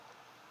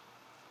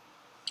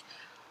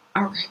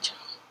All right,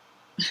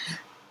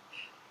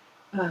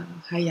 y'all.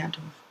 How y'all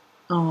doing?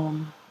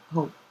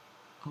 Hope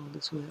all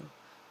is well.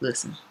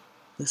 Listen,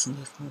 listen.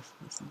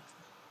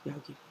 Y'all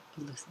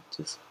listen.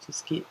 Just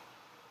listen.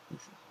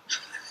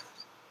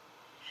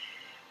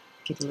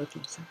 Get a little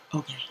closer.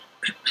 Okay.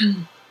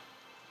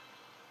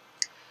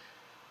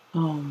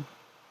 um,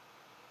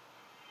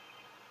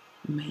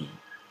 man.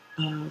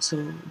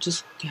 So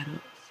just got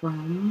up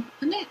from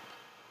a nap.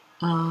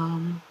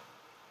 Um,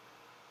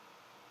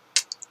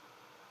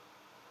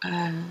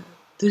 I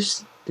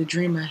this the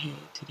dream I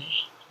had today,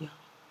 y'all.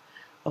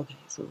 Okay,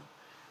 so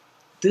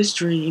this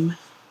dream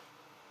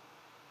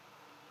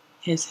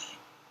has,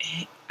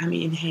 I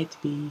mean, it had to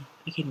be.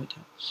 I can't even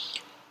tell.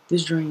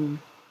 This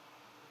dream,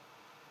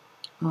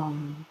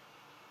 um,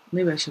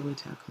 maybe I should wait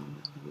till I calm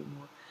down a little bit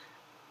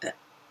more.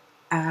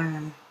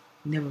 I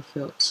never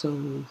felt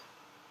so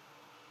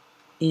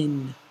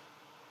in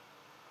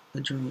a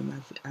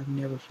dream. I've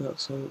never felt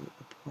so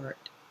a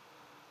part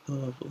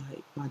of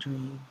like my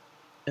dream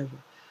ever.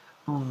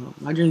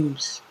 My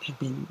dreams have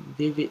been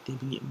vivid. They've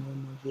been getting more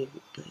and more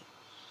vivid, but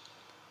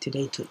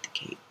today took the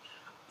cake.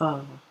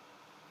 Uh,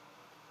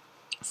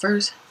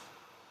 First,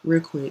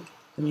 real quick,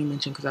 let me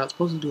mention because I was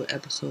supposed to do an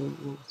episode.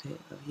 What was it?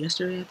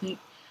 Yesterday, I think.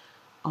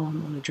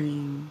 On a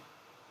dream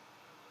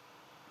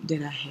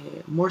that I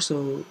had. More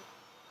so,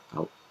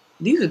 I,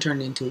 these are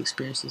turned into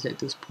experiences at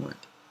this point.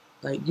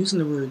 Like using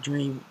the word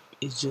dream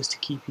is just to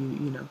keep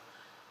you,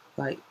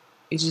 like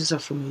it's just a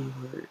familiar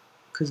word.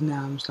 Because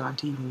now I'm starting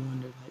to even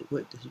wonder, like,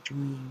 what does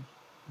dream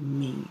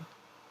mean?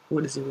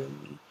 What does it really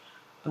mean?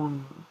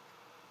 And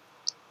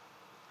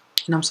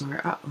I'm sorry,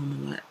 I a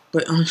lot,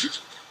 but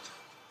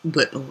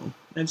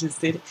I just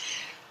said it.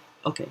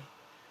 Okay,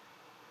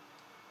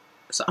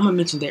 so I'm gonna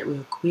mention that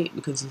real quick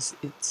because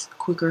it's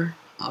quicker.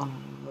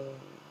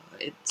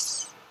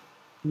 It's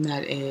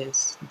not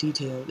as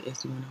detailed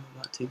as the one I'm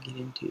about to get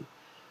into,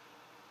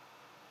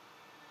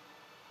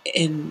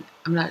 and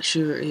I'm not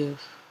sure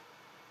if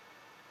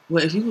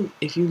well if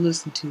you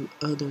listen to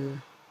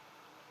other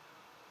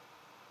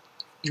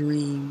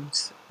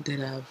dreams that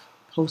I've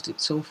posted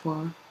so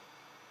far,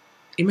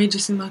 it may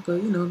just seem like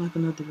like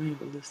another dream.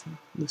 But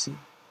listen.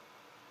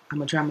 I'm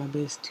gonna try my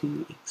best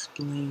to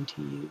explain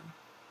to you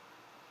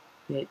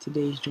that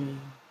today's dream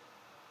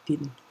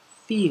didn't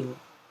feel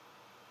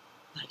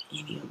like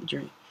any other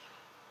dream.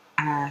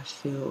 I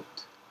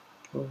felt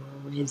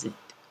present.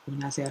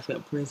 When I say I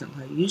felt present,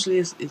 like usually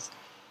it's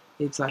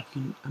like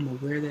I'm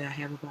aware that I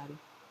have a body.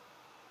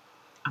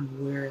 I'm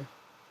aware,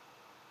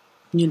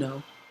 you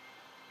know,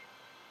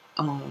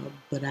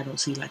 but I don't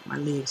see like my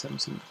legs. I don't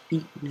see my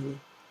feet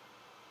really.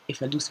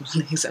 If I do see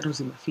my legs, I don't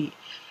see my feet.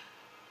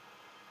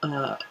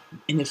 Uh,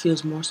 and it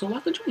feels more so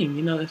like a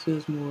dream. It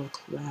feels more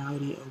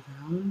cloudy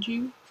around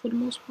you for the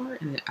most part,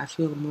 and I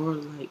feel more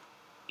like,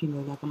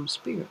 like I'm a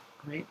spirit,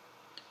 right?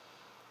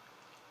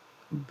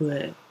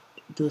 But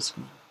this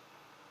one,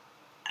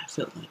 I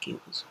felt like it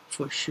was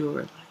for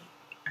sure. Like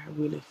I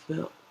really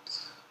felt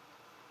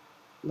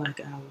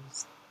like I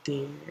was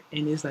there,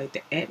 and it's like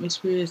the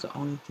atmosphere is the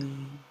only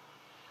thing.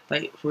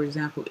 Like for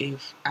example,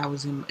 if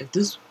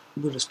this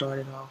would have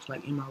started off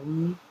like in my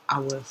room, I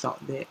would have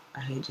thought that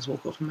I had just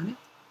woke up from my nap.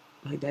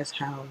 Like that's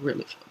how I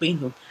really felt. But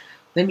anyway,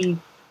 let me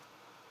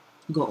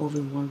go over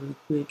the one real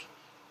quick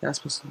that I was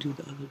supposed to do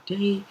the other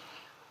day.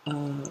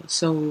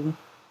 So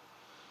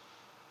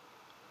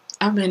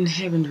I've been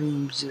having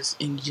dreams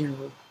just in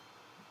general.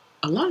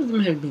 A lot of them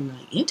have been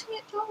like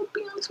intimate, though, to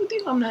be honest with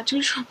you. I'm not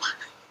too sure why.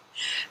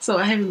 So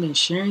I haven't been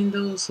sharing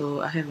those,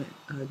 so I haven't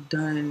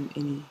done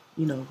any,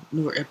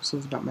 newer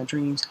episodes about my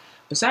dreams.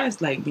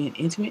 Besides like being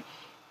intimate,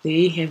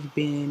 they have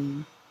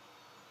been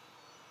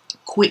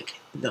quick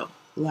though.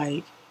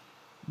 Like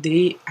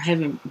I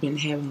haven't been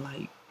having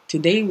like,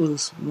 today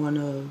was one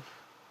of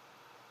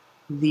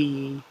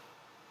the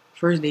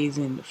first days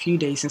in a few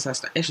days since I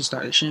actually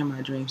started sharing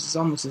my dreams. It's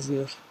almost as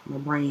if my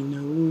brain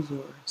knows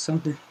or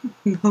something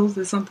knows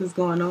that something's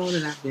going on,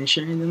 and I've been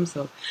sharing them.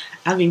 So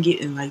I've been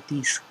getting like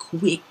these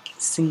quick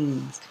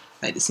scenes.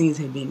 Like the scenes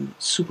have been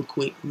super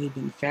quick and they've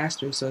been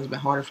faster, so it's been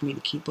harder for me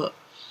to keep up.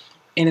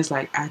 And it's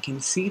like I can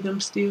see them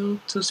still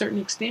to a certain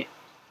extent,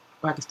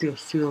 or I can still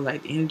feel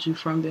like the energy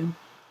from them,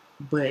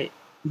 but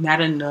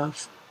not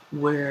enough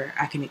where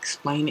I can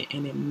explain it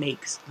and it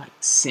makes like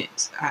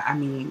sense. I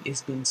mean,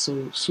 it's been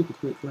so super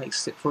quick. Like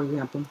for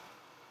example,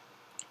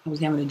 I was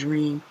having a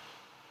dream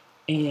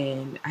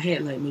and I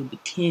had like maybe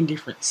 10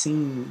 different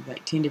scenes,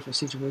 like 10 different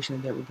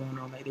situations that were going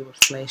on. Like they were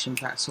flashing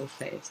by so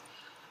fast.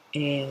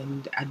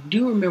 And I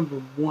do remember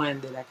one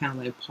that I kind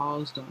of like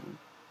paused on,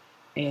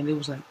 and it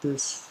was like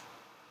this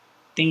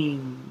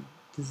thing,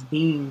 this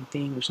beam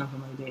thing or something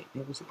like that.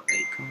 It was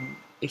like,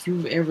 if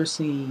you've ever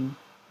seen,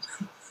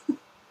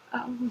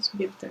 I always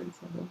forget to turn this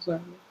on. I'm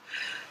sorry.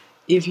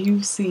 If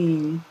you've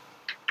seen,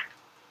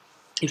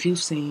 if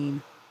you've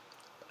seen,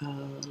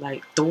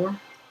 like Thor,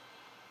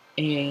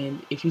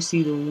 and if you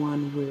see the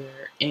one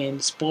where,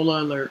 and spoiler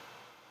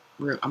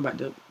alert, I'm about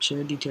to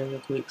share a detail real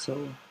quick,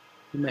 so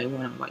you might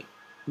want to like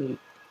maybe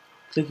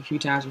click a few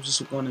times. I'm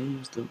just going to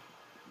use the,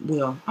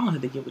 well, I don't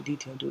have to give a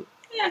detail to it.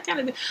 Yeah, I kind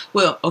of did.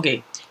 Well,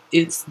 okay,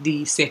 it's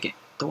the second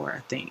Thor, I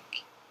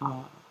think.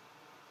 Uh,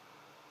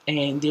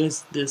 and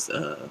there's this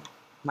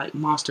like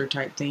monster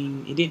type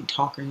thing. It didn't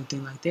talk or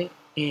anything like that,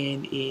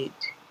 and it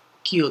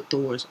killed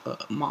Thor's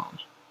mom.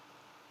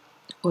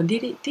 Or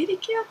did it? Did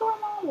it kill Thor's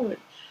mom? Or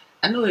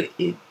I know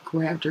it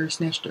grabbed her,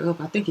 snatched her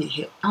up. I think it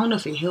held. I don't know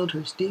if it held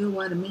her still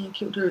while the man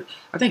killed her.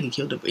 I think it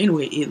killed her. But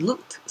anyway, it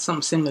looked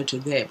something similar to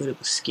that, but it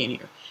was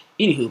skinnier.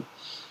 Anywho,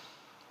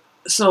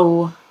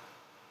 so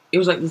it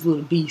was like this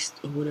little beast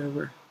or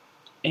whatever,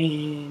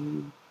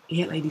 and it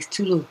had like these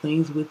two little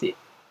things with it,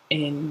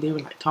 and they were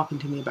like talking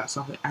to me about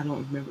something. I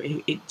don't remember.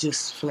 It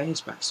just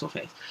flashed by so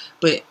fast.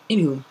 But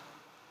anywho,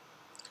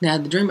 now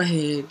the dream I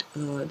had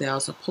that I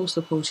was supposed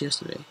to post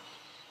yesterday.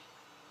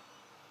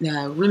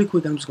 Now, really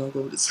quick, I'm just gonna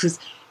go with this because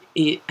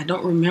I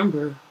don't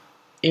remember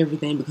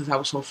everything because I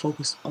was so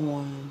focused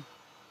on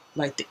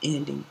like the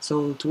ending.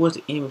 So towards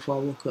the end, before I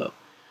woke up,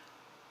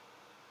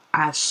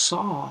 I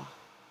saw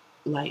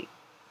like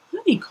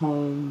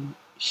honeycomb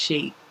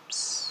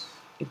shapes,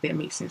 if that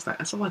makes sense.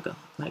 Like I saw like a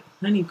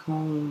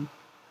honeycomb,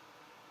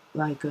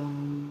 like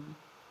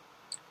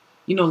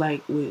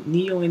like with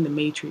Neo in the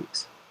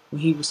Matrix,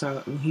 when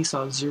he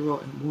saw zero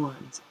and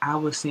ones, I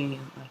was seeing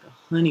like a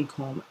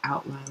honeycomb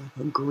outline,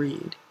 like a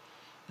grid,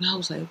 and I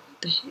was like,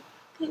 what the heck?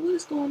 Like, what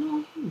is going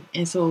on here?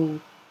 And so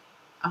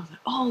I was like,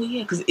 oh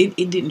yeah, because it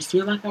didn't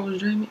feel like I was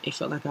dreaming. It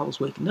felt like I was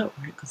waking up,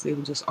 right? Because it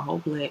was just all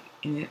black,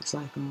 and it's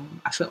like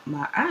I felt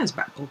my eyes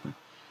back open.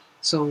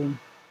 So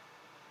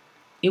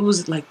it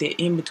was like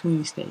that in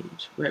between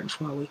stage right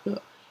before I wake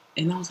up.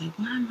 And I was like,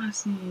 why am I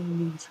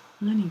seeing these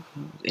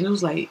honeycombs? And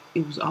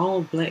it was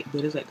all black,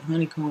 but it's like the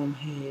honeycomb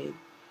had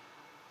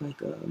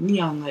like a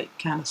neon light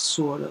kind of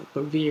sort of,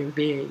 but very,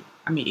 very,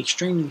 I mean,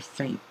 extremely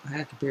faint.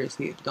 I could barely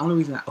see it. But the only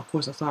reason, of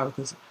course, I saw it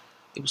because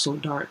it was so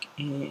dark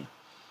and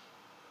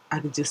I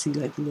could just see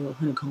like the little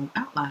honeycomb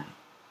outline.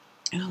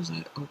 And I was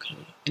like, okay.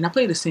 And I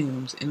played The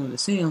Sims, and on The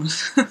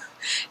Sims,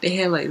 they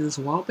had like this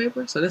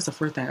wallpaper. So that's the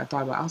first thing I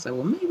thought about. I was like,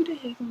 well, maybe that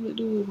had something to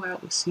do with why I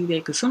would see that.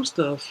 Because some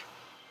stuff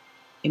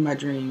in my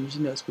dreams,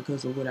 it's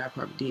because of what I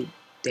probably did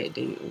that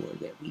day or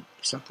that week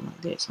or something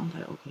like that. So I'm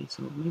like, okay,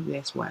 so maybe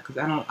that's why. Because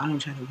I don't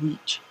try to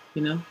reach,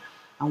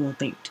 I won't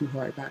think too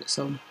hard about it.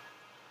 So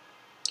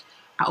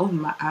I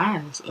opened my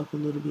eyes up a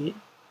little bit,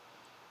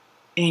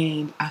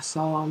 and I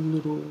saw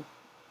little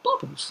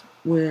bubbles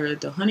where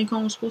the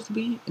honeycomb was supposed to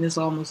be, and it's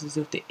almost as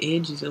if the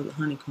edges of the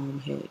honeycomb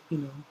had,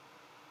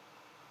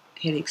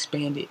 had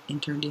expanded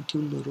and turned into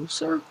little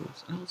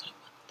circles. And I was like,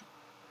 what the?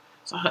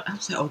 So I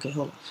was like, okay,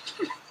 hold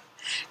on.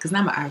 Because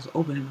now my eyes are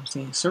open and I'm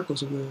seeing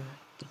circles where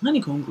the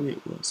honeycomb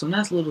grid was. So now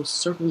it's little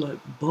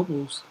circle-like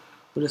bubbles,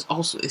 but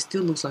it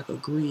still looks like a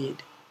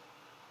grid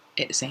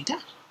at the same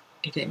time.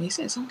 If that makes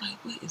sense. I'm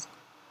like, what is?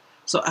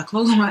 So I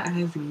closed my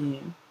eyes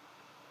again,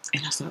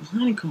 and I saw the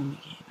honeycomb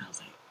again. I was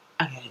like,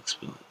 I gotta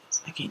explore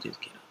this. I can't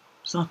just get up.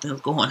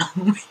 Something's going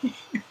on.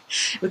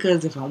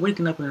 Because if I'm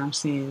waking up and I'm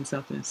seeing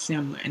something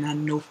similar, and I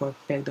know for a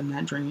fact I'm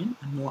not dreaming,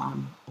 I know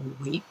I'm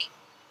awake,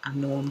 I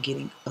know I'm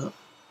getting up,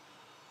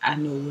 I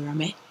know where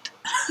I'm at.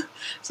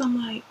 So I'm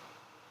like,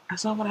 I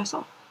saw what I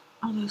saw.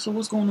 I was like, so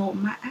what's going on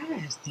with my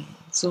eyes then?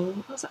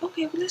 So I was like,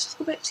 okay, well, let's just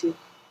go back to sleep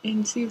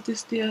and see if there's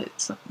still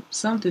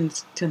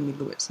something's telling me to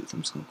go back to sleep. So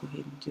I'm just going to go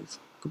ahead and just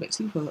go back to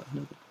sleep for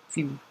another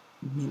few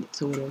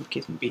minutes or whatever the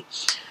case may be.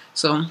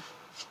 So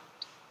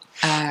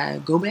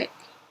I go back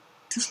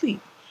to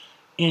sleep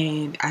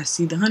and I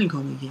see the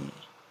honeycomb again.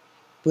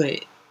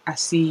 But I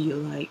see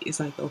it's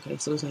like, okay,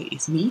 so it's like,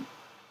 it's me.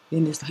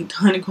 Then it's like the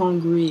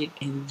honeycomb grid,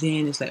 and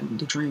then it's like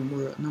the dream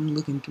world. And I'm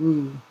looking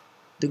through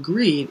the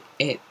grid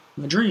at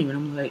my dream, and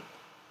I'm like,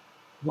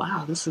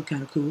 wow, this is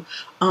kind of cool.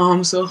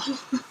 So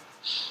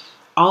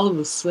all of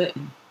a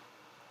sudden,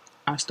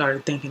 I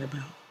started thinking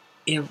about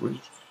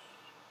everything,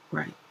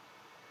 right?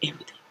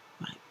 Everything,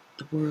 like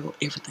the world,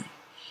 everything.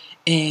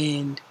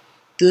 And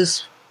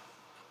this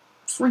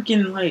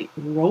freaking like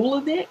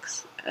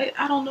Rolodex,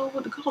 I don't know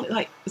what to call it.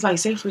 Like, it's like,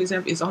 say for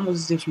example, it's almost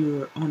as if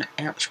you're on an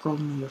app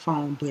scrolling on your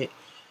phone, but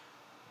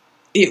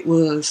it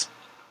was,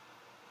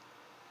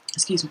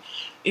 excuse me,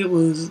 it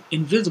was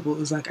invisible. It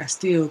was like I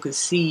still could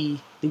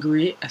see the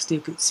grid. I still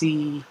could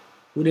see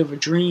whatever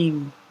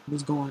dream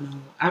was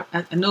going on.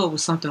 I know it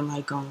was something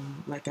like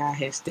I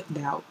had stepped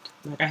out,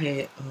 like I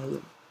had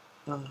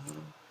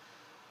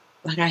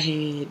like I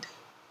had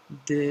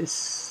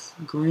this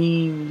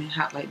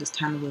like this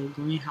tiny little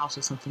greenhouse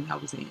or something I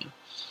was in,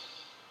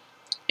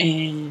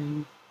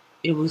 and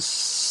it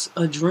was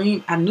a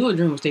dream. I knew a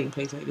dream was taking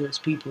place. Like there's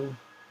people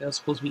that were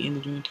supposed to be in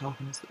the dream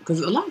talking and stuff. Because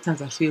a lot of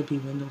times I feel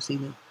people and don't see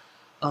them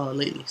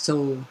lately.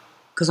 So,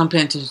 because I'm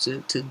paying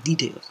attention to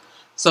details.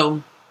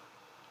 So,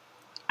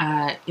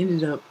 I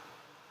ended up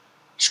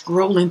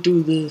scrolling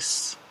through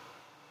this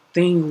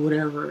thing or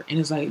whatever, and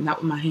it's like not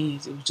with my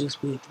hands. It was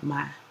just with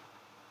my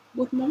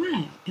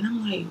mind, and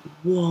I'm like,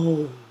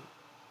 whoa.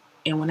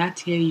 And when I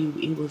tell you,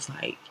 it was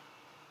like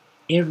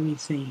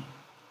everything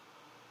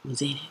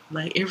was in it.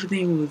 Like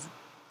everything was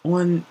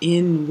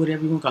in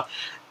whatever you want to call it.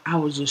 I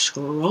was just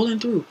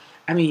scrolling through.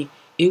 I mean,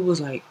 it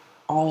was like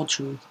all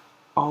truth.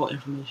 all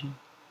information,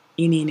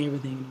 any and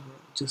everything in the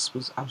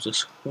world. I was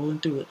just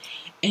scrolling through it,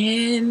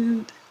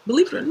 and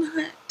believe it or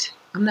not,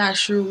 I'm not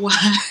sure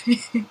why,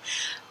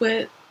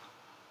 but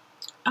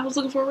I was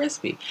looking for a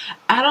recipe.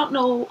 I don't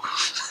know.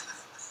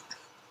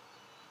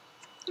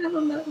 I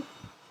don't know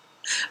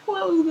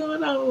what was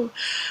going on.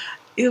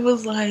 It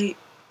was like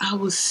I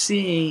was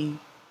seeing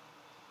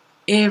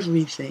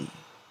everything,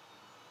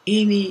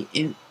 any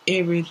and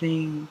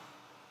everything,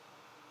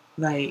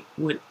 like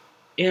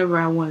whatever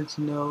I wanted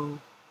to know,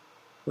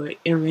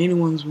 whatever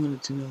anyone's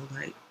wanted to know,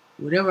 like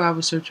whatever I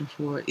was searching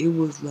for, it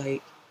was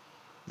like.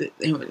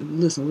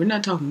 Listen, we're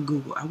not talking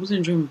Google. I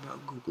wasn't dreaming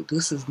about Google.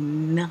 This is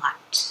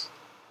not.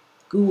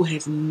 Google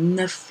has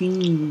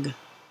nothing.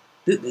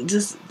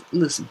 Just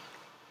listen.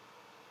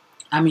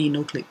 I mean,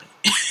 no clickbait.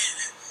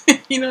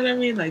 You know what I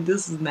mean? Like,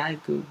 this is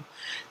not Google.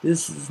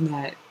 This is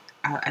not.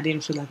 I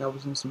didn't feel like I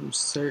was doing some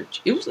research.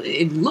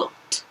 It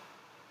looked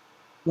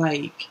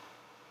like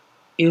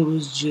it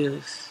was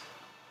just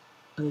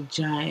a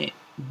giant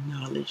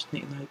knowledge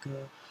thing.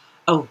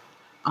 Oh,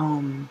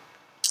 um,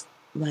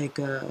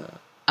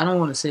 I don't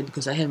want to say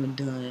because I haven't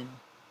done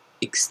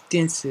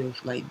extensive,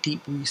 like,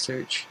 deep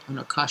research on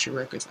Akasha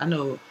Records. I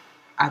know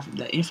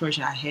the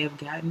information I have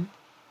gotten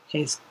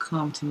has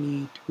come to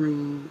me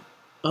through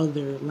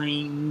other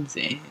lanes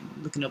and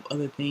looking up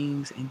other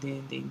things, and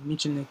then they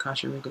mention the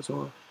Akasha Records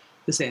or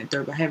this, that, and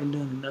third, but I haven't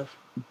done enough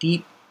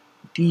deep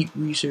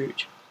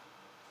research.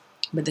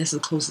 But that's the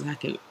closest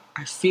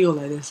I feel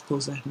like that's the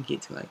closest I can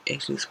get to, like,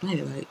 actually explain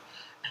it. Like,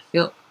 I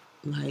felt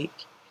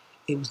like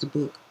it was the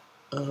book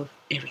of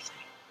everything,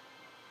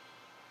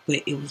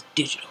 but it was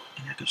digital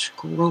and I could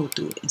scroll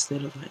through it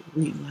instead of like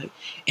reading. Like,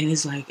 and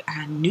it's like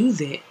I knew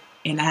that,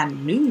 and I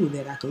knew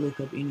that I could look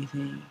up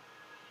anything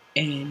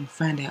and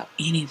find out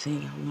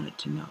anything I wanted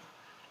to know.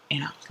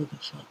 And I was looking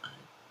for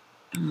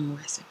a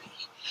recipe.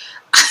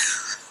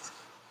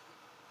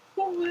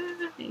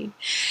 Why?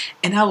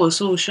 And I was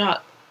so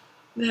shocked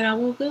that I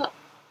woke up.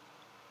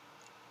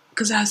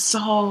 Because I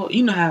saw,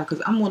 you know how,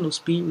 because I'm one of those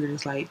speed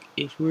readers, like,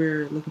 if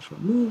we're looking for a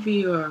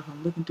movie or if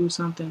I'm looking through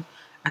something,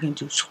 I can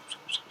just,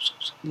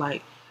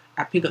 like,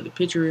 I pick up the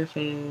picture real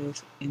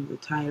fast and the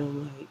title,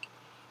 like,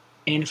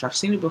 and if I've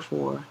seen it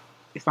before,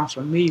 if I'm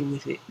familiar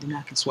with it, then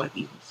I can swipe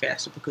even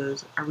faster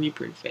because I read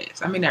pretty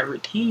fast. I may not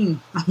retain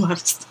a lot of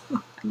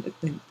stuff. I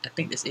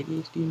think that's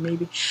ADHD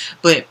maybe,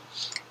 but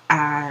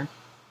I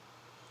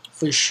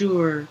for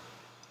sure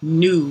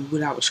knew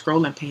what I was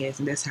scrolling past,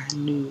 and that's how I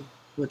knew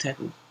what type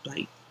of,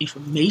 like,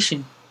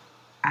 information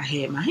I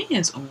had my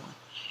hands on.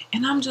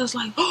 And I'm just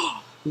like,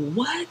 oh,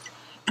 what?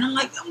 And I'm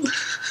like,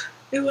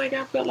 it's like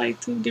I felt like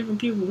two different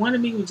people. One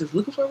of me was just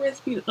looking for a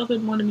recipe. The other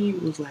one of me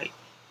was like,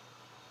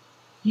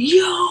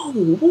 yo,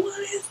 what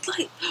is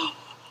like,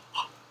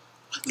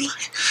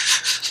 like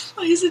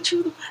is it true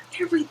about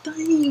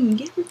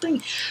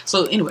everything?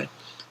 So anyway,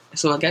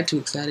 so I got too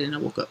excited and I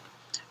woke up.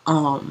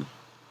 And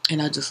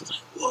I just was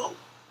like, whoa.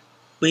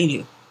 But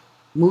anyway,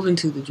 moving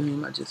to the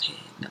dream I just had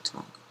not too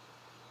long ago,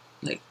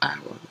 like an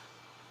hour ago.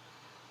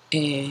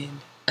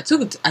 And I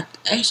took it. I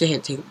actually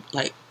had to take,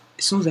 like,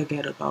 as soon as I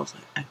got up, I was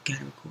like, I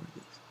gotta record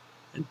this.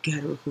 I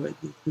gotta record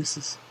this. This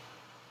is.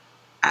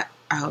 I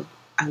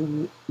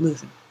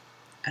listen.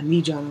 I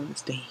need y'all to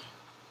understand.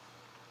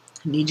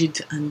 I need you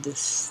to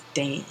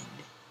understand.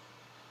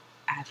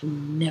 I've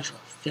never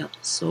felt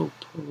so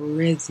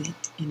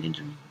present in a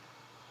dream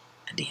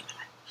a day in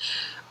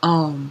my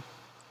life.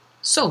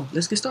 So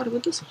let's get started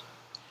with this one.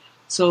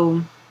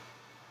 So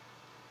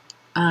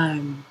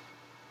I'm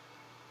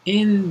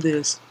in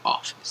this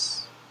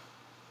office,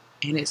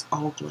 and it's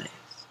all glass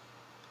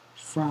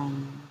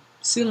from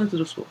ceiling to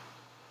the floor,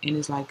 and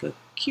it's like a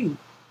cube,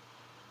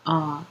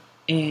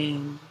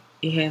 and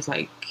it has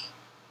like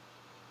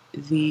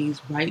these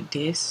white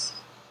discs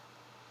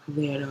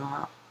that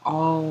are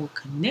all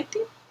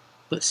connected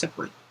but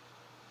separate.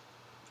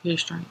 Very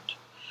strange.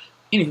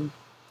 Anyway,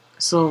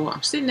 so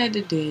I'm sitting at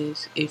the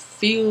desk. It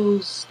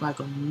feels like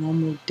a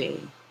normal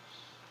day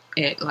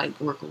at, like,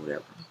 work or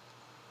whatever,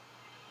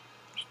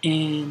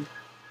 and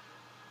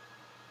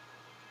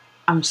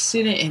I'm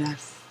sitting and I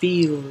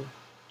feel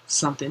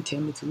something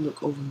tell me to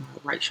look over my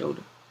right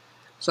shoulder.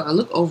 So I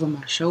look over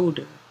my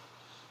shoulder,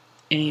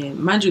 and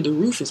mind you, the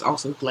roof is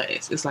also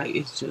glass. It's like,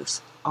 it's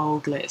just all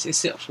glass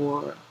except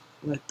for,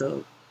 like,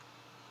 it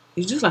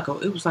was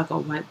like a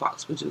white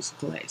box, which is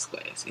glass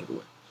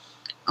everywhere.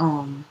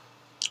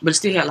 But it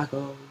still had like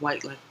a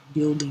white, like,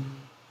 building,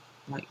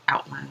 like,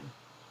 outline.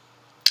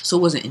 So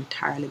it wasn't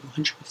entirely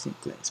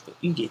 100% glass, but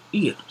you get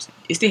what I'm saying.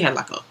 It still had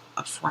like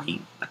a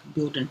frame, like a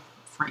building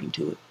frame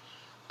to it.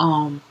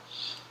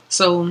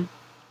 So,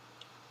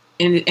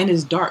 and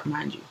it's dark,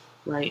 mind you,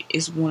 right?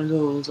 It's one of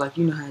those, like,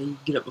 you know how you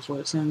get up before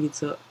the sun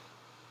gets up,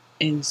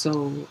 and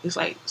so it's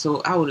like,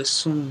 so I would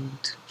assume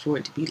for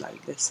it to be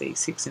like, let's say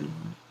 6 in the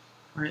morning,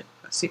 right?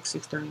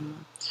 6:30 in the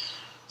morning.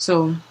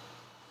 So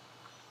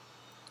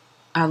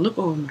I look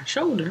over my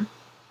shoulder,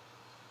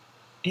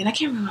 and I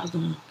can't remember what I was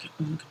doing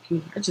on the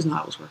computer. I just know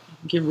I was working,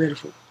 getting ready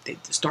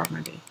to start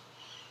my day.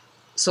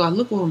 So I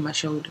look over my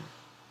shoulder,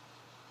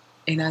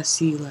 and I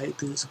see like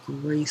this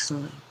gray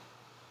sun,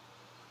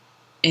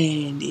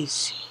 and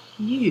it's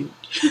huge.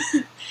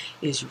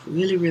 It's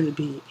really, really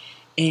big,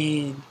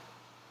 and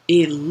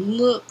it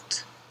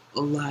looked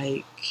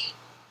like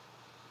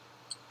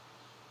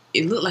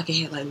it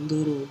had like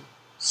little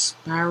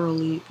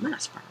spirally,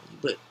 not spirally,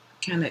 but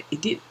kind of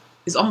it did.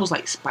 It's almost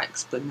like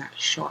spikes, but not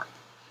sharp.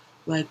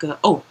 Like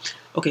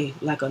okay,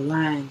 like a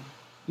line.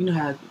 You know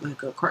how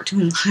like a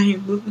cartoon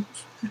line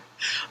looks,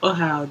 or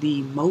how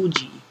the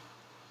emoji,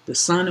 the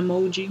sun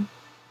emoji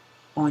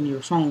on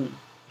your phone.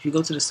 If you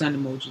go to the sun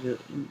emoji, the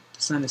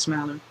sun is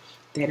smiling,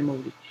 that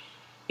emoji,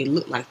 it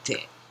looked like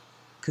that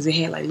because it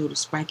had like little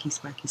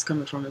spikies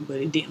coming from it, but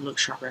it didn't look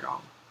sharp at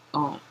all.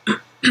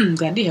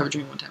 I did have a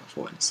dream one time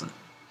before, and the sun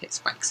had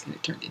spikes, and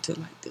it turned into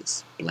like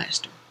this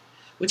blaster,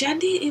 which I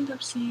did end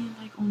up seeing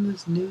like on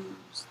this news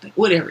thing.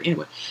 Whatever.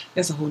 Anyway,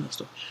 that's a whole nother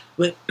story.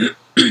 But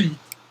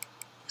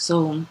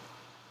so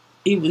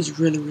it was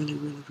really, really,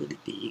 really, really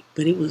big,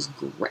 but it was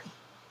gray,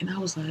 and I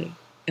was like,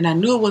 and I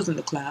knew it wasn't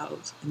the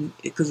clouds,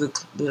 because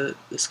the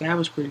sky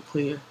was pretty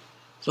clear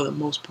for the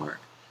most part,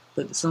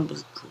 but the sun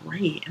was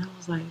gray, and I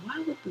was like,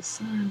 why would the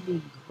sun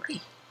be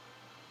gray?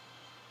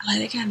 Like,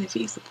 that kind of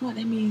defeats the point.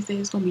 That means that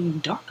it's gonna be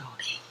dark all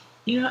day,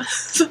 you know.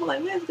 So I'm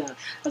like, let's go. I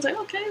was like,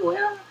 okay,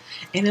 well,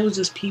 and it was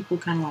just people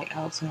kind of like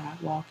outside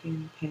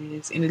walking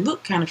past, and it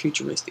looked kind of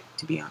futuristic,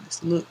 to be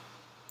honest. It looked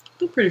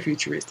pretty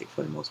futuristic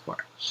for the most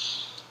part.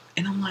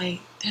 And I'm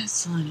like, that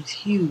sun is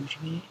huge,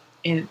 man.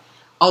 And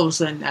all of a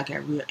sudden, I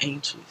got real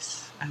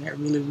anxious. I got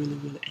really, really,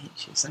 really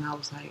anxious, and I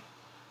was like,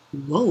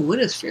 whoa, where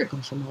does fear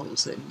come from? All of a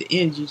sudden, the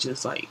energy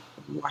just like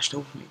washed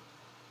over me,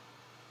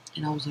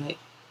 and I was like,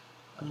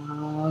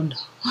 oh no,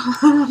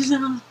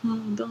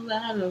 don't,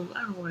 I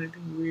don't want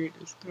anything weird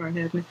to start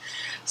happening.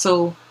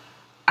 So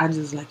I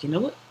just like, you know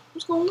what? I'm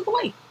just gonna look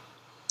away.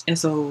 And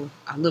so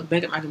I look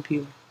back at my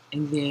computer,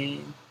 and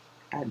then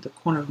at the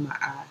corner of my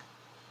eye,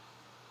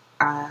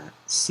 I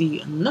see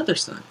another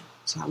sun.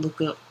 So I look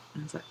up,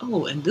 and it's like,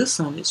 oh, and this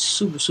sun is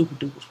super, super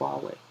duper far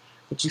away,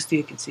 but you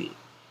still can see it.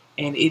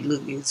 And it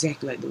looked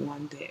exactly like the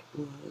one that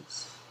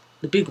was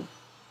the big one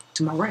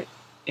to my right.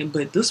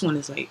 But this one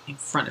is like in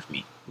front of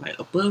me, like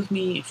above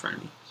me, in front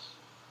of me.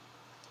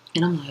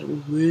 And I'm like,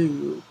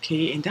 whoa,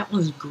 okay. And that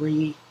one's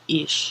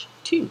gray-ish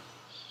too.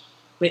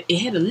 But it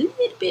had a little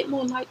bit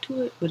more light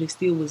to it, but it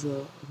still was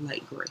a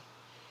light gray.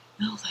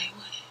 And I was like,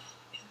 what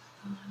is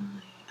going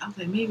on? I was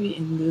like, maybe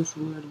in this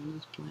world, on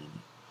this planet,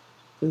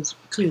 because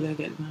clearly I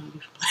got to be on a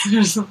different planet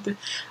or something.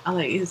 I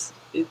like,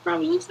 it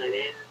probably looks like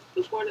that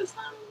before the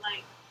sun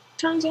like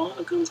turns on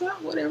or comes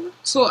out, whatever.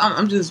 So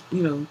I'm just,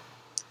 trying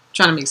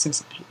to make sense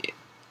of it.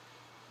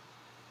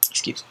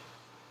 Excuse me.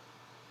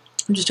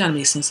 I'm just trying to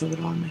make sense of it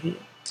all in my head.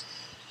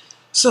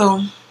 So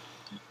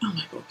I'm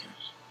like, okay,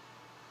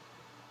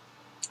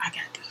 I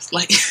got this.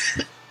 Like,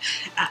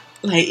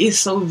 it's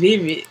so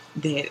vivid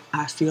that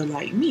I feel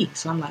like me.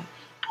 So I'm like,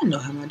 I know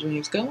how my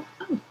dreams go.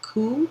 I'm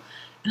cool.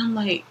 And I'm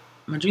like,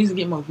 my dreams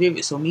get more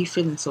vivid. So me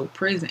feeling so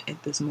present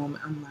at this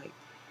moment, I'm like,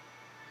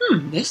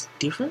 that's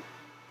different.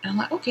 And I'm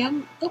like, okay,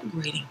 I'm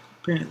upgrading.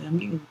 Apparently, I'm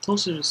getting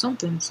closer to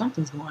something.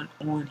 Something's going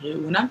on here.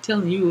 When I'm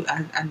telling you,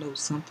 I know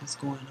something's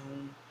going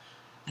on.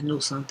 I know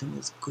something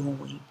is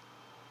going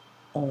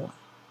on.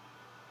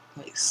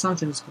 Like,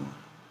 something's going on.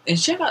 And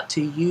shout out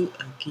to you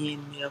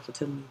again, Mel, for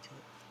telling me to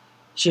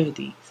share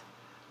these.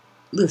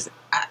 Listen,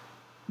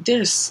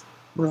 it's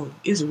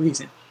a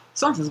reason.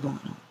 Something's going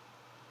on.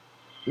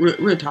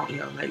 Real talk,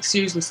 y'all. Like,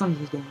 seriously,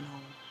 something's going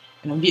on.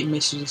 And I'm getting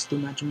messages through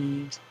my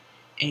dreams.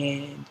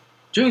 And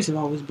dreams have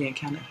always been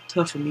kind of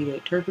tough for me to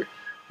interpret.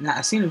 Now,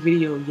 I seen a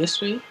video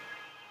yesterday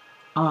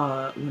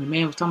when the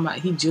man was talking about,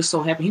 he just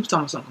so happened, he was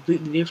talking about something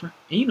completely different.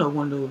 And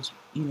one of those,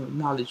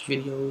 knowledge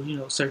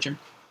videos, searching.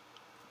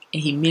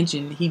 And he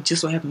mentioned, he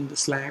just so happened to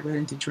slide right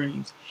into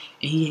dreams.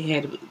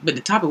 And but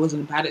the topic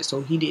wasn't about it,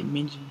 so he didn't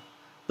mention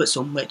but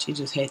so much. It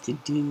just had to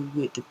do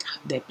with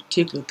that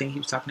particular thing he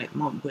was talking at the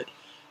moment. But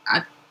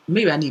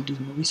maybe I need to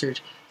do more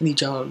research. I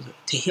need y'all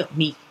to help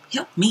me.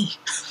 Help me.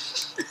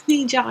 I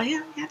need y'all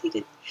help. I need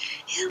to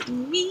help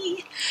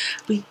me.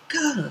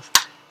 Because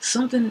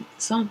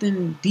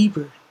something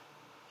deeper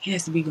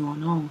has to be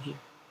going on here.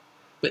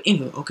 But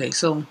anyway, okay,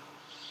 so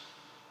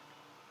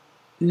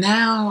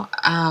now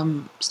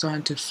I'm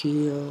starting to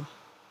feel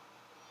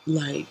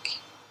like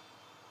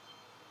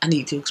I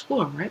need to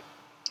explore, right?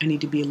 I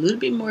need to be a little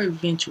bit more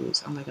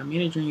adventurous. I'm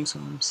in a dream, so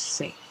I'm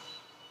safe.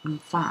 I'm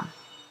fine.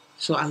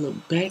 So I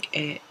look back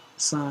at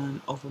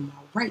sun over my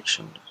right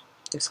shoulder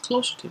that's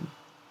closer to me,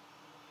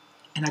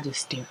 and I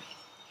just stare at it.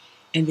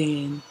 And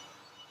then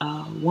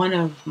one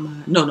of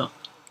my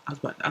I was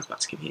about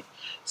to skip ahead.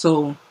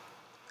 So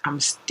I'm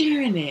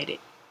staring at it,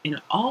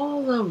 and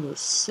all of a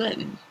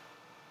sudden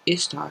it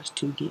starts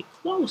to get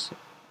closer,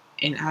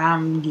 and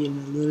I'm getting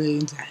a little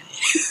anxiety.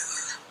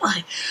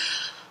 Like,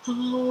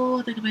 oh,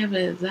 I think I might have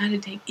an anxiety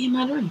attack in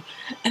my dream.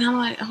 And I'm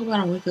like, I hope I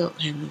don't wake up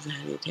having an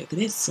anxiety attack, because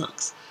it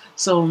sucks.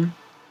 So I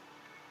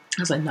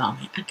was like, nah,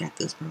 man, I got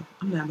this, bro.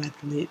 I'm not about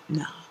to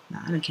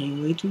I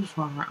came way too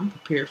far. I'm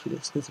prepared for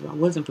this, because if I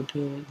wasn't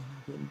prepared, then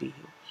I wouldn't be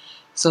here.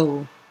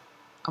 So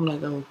I'm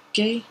like,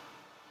 okay,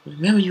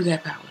 remember you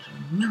got powers.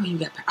 Remember you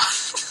got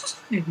powers.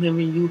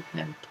 Remember you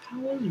have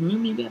powers.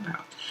 Remember you got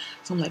powers.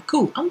 So I'm like,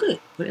 cool, I'm good.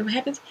 Whatever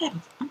happens,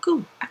 happens. I'm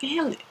cool. I can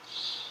handle it.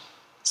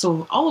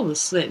 So all of a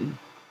sudden,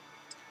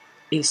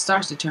 it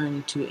starts to turn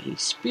into a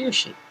spear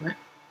shape, right?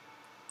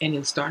 And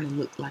it's starting to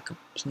look like a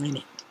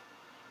planet.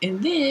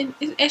 And then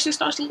it actually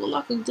starts to look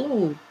like a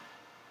globe.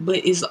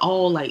 But it's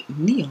all like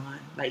neon,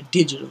 like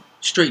digital,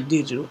 straight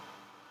digital,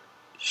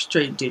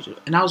 straight digital.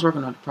 And I was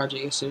working on the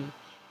project yesterday,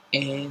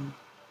 and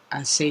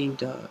I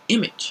saved an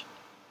image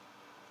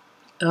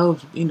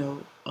of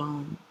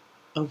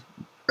of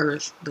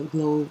Earth, the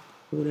globe,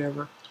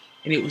 whatever,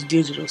 and it was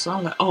digital. So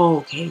I'm like, oh,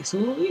 okay. So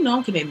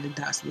I'm connecting the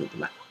dots a little bit.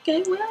 Like,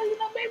 okay, well,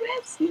 maybe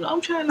that's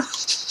I'm trying to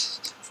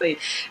say,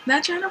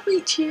 not trying to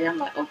reach here. I'm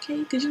like, okay,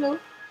 because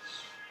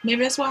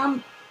maybe that's why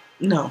I'm.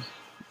 No,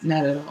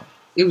 not at all.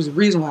 It was the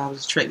reason why I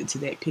was attracted to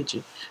that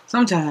picture.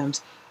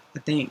 Sometimes I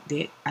think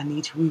that I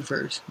need to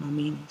reverse my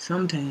meaning.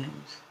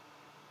 Sometimes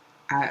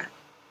I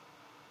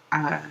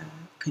I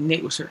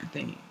connect with certain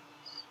things,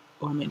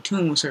 or I'm in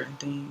tune with certain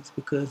things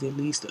because it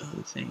leads to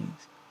other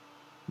things,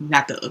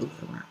 not the other way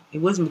around. It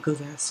wasn't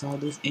because I saw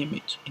this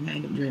image and I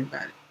ended up dreaming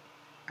about it.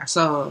 I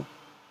saw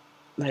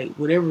like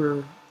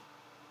whatever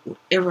I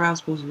was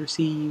supposed to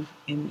receive,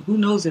 and who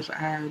knows if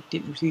I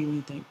didn't receive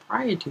anything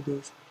prior to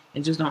this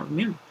and just don't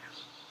remember.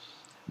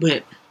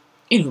 But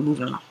anyway,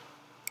 moving on.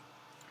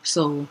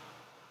 So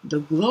the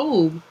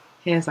globe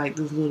has like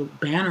this little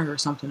banner or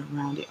something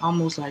around it,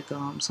 almost like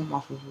something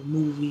off of a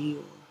movie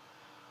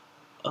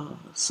or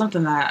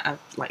something I've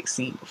like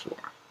seen before.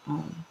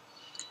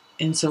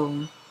 And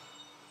so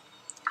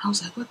I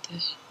was like, what the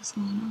heck is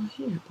going on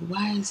here? But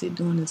why is it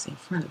doing this in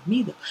front of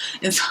me though?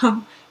 And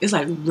so it's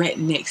like right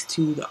next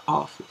to the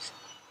office,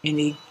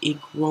 and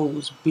it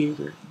grows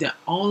bigger. Then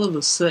all of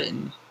a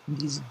sudden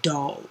these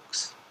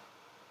dogs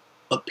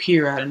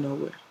appear out of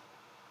nowhere,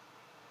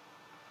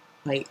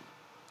 like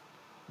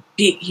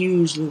big,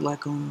 huge, look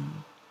like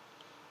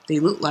they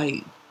look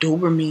like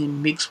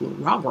Doberman mixed with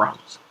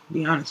Rottweilers. To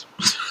be honest,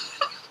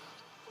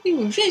 they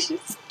were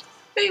vicious.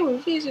 They were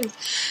vicious.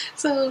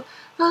 So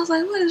I was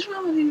like, what is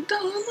wrong with these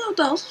dogs? I love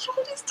dogs. What's wrong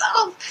with these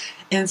dogs?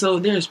 And so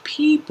there's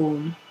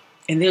people,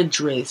 and they're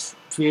dressed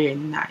very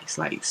nice,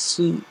 like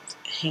suits,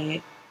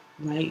 hat,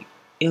 like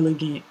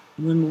elegant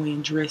women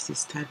wearing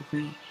dresses type of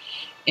thing.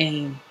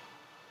 And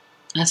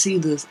I see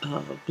this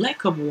black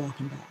couple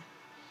walking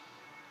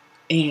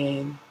by,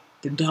 and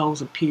the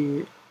dogs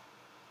appeared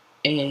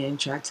and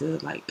tried to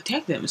like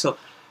attack them. So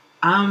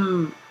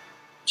I'm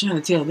trying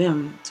to tell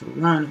them to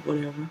run or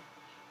whatever.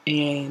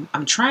 And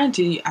I'm trying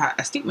to,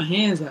 I stick my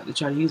hands out to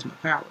try to use my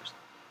powers.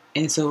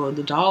 And so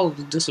the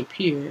dogs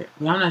disappeared,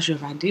 but I'm not sure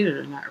if I did it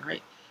or not,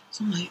 right?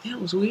 So I'm like, that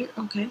was weird,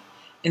 okay.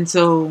 And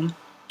so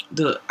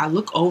I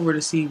look over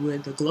to see where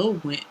the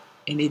globe went,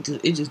 and it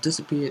just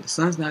disappeared. The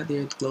sun's not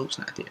there, the globe's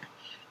not there.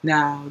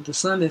 Now, the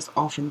sun that's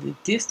off in the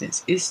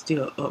distance is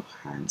still up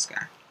high in the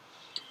sky.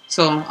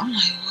 So I'm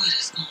like, what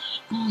is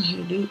going on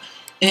here, dude?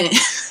 And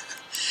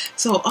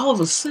so all of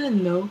a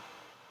sudden, though,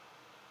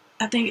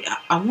 I think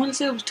I want to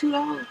say it was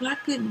 $2, but I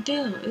couldn't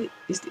tell.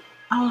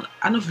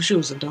 I know for sure it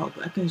was a dog,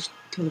 but I couldn't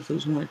tell if it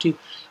was one or two.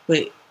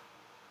 But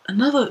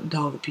another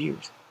dog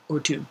appears,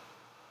 or two,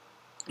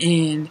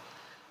 and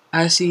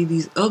I see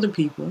these other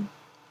people,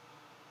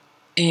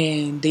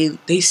 and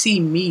they see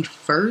me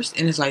first,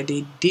 and it's like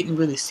they didn't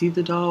really see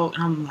the dog.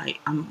 And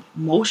I'm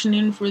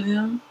motioning for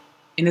them,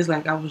 and it's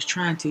like I was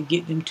trying to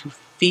get them to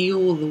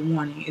feel the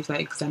warning. It's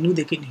like because I knew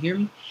they couldn't hear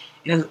me,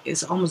 and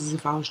it's almost as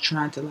if I was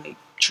trying to like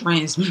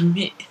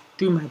transmit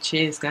through my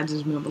chest. I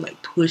just remember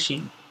like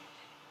pushing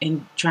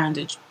and trying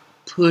to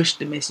push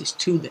the message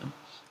to them,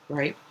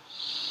 right?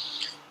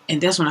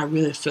 And that's when I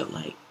really felt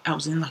like I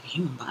was in like a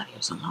human body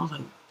or something. I was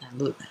like,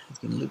 look, it's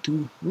getting a little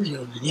too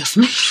real in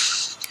for me.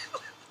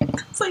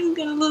 It's like it's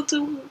getting a little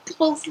too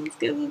close. It's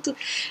getting a little too,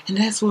 and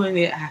that's when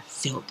I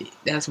felt it.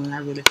 That's when I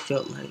really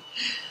felt like,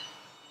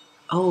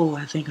 oh,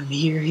 I think I'm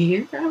here.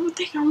 I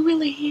think I'm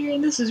really here,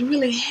 and this is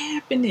really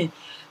happening.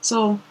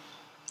 So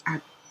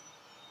I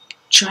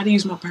try to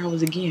use my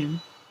powers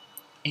again,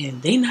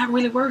 and they not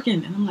really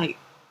working. And I'm like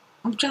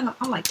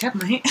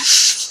tapping my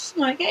hands.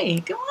 I'm like, hey,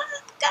 come on.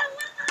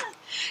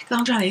 Because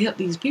I'm trying to help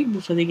these people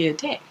before they get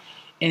attacked.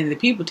 And the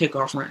people take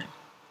off running.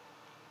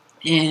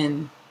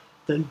 And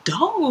the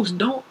dogs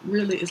don't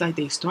really, it's like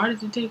they started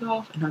to take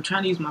off, and I'm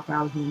trying to use my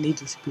powers and they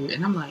disappear.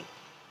 And I'm like,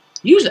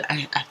 usually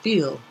I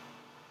feel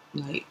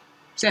like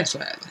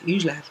satisfied. Like,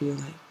 usually I feel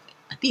like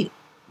I did it.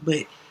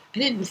 But I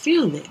didn't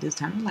feel that this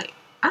time. I'm like,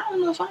 I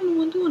don't know if I'm the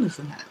one doing this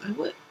or not. Like,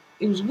 what?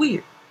 It was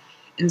weird.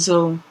 And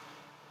so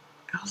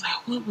I was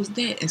like, what was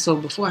that? And so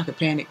before I could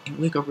panic and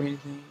wake up or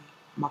anything,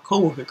 my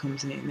coworker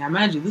comes in. Now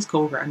imagine this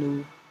coworker I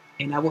knew,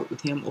 and I worked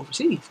with him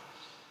overseas.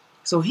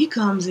 So he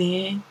comes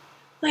in,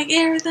 like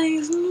everything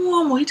is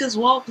normal. He just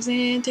walks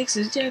in, takes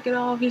his jacket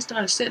off, he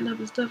starts setting up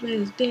his stuff at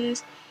his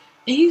desk,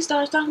 and he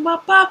starts talking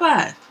about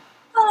Popeyes.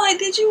 I'm like,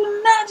 did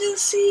you not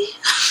just see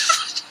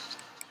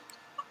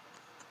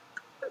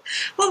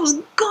what was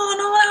going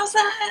on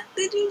outside?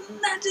 Did you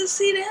not just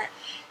see that?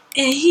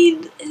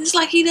 And it's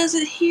like he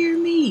doesn't hear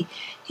me.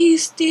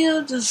 He's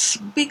still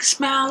just big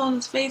smile on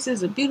his face.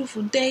 It's a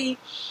beautiful day.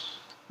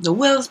 The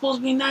weather's supposed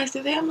to be nice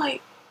today. I'm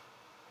like,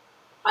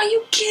 are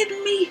you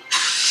kidding me?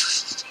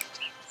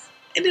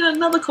 And then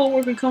another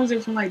coworker comes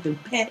in from like the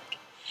back,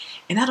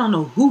 and I don't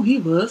know who he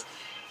was.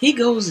 He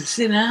goes to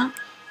sit down,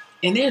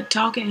 and they're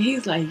talking. And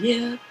he's like,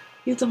 yeah,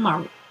 he's talking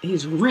about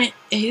his rent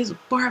at his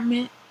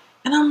apartment.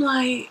 And I'm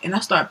like, and I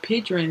start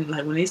picturing,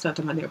 like when they start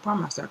talking about their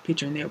apartment, I start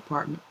picturing their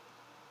apartment.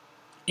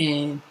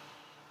 And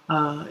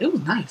it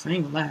was nice. I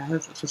ain't gonna lie.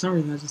 For some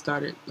reason, I just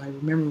started like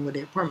remembering what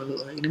their apartment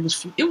looked like, and it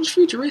was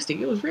futuristic.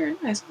 It was very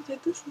nice. I was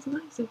like, this is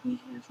nice if we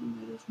have something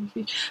like this in the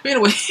future. But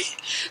anyway,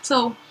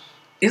 so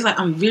it's like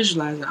I'm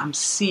visualizing, I'm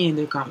seeing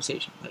their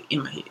conversation like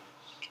in my head,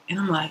 and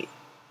I'm like,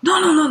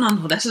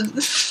 no. That's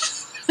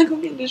I'm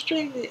gonna get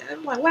distracted.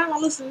 I'm like, why am I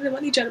listening to them? I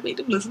need y'all to make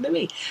them listen to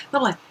me. And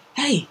I'm like,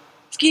 hey,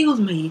 excuse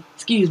me.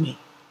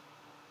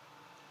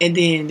 And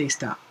then they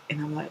stop, and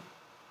I'm like,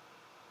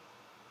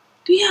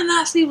 do y'all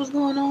not see what's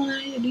going on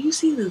out here? Do you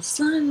see the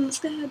sun and the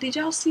sky? Did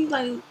y'all see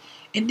like?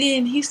 And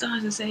then he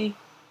starts to say,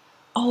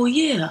 oh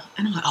yeah,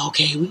 and I'm like,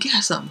 okay, we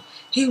got something.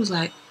 He was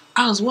like,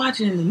 I was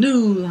watching the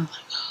news. And I'm like,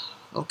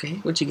 oh, okay,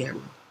 what you got,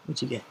 bro?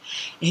 What you got?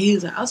 And he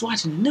was like, I was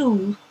watching the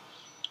news,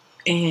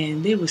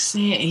 and they were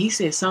saying, and he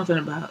said something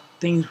about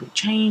things were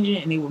changing,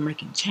 and they were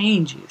making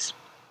changes.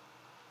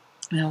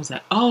 And I was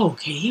like, oh,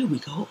 okay, here we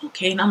go.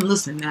 Okay, and I'm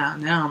listening now.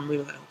 Now I'm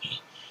really like, okay,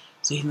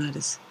 so he's not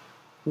as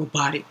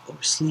robotic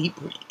or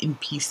sleep or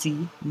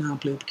NPC,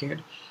 non-playable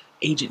character,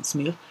 Agent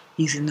Smith.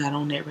 He's not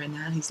on that right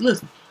now. He's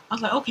listening. I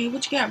was like, okay,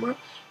 what you got, bro? And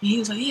he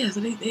was like, yeah, so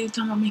they were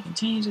talking about making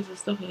changes and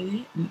stuff like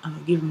that,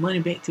 and giving money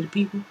back to the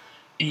people,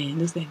 and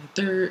this, that, and the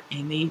third,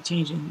 and they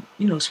changing,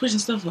 switching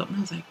stuff up. And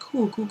I was like,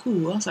 cool.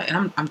 I was like,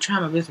 and I'm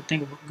trying my best to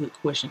think of a good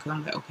question, because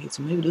I'm like, okay,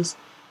 so maybe this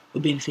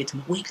would benefit to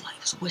my wake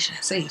life. So what should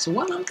I say? So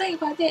while I'm thinking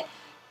about that,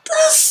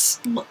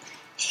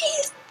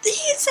 he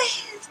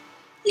says,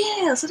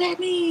 yeah, so that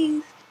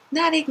means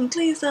now they can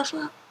clean stuff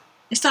up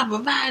and start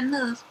providing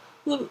us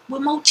with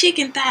more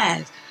chicken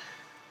thighs.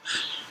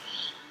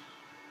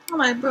 I'm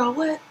like, bro,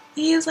 what?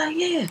 He was like,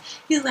 yeah.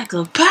 He was like,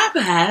 a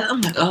Popeye.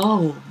 I'm like,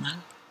 oh my.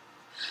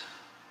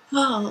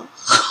 Oh.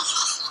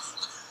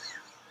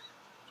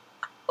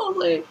 I'm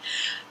like,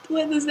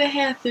 what does that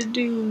have to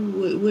do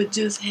with what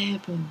just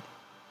happened?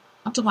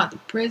 I'm talking about the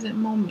present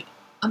moment.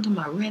 I'm talking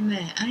about right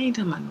now. I ain't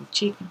talking about no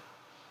chicken.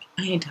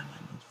 I ain't talking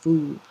about no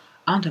food.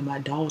 I'm talking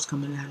about dogs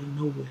coming out of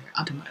nowhere.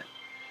 I'm talking about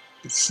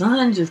the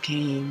sun just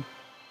came,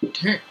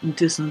 turned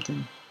into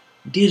something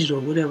digital,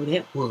 whatever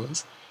that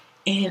was.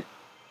 And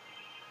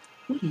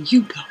what are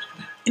you talking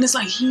about? And it's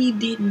like he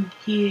didn't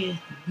hear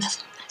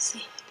nothing I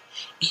said.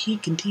 And he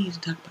continued to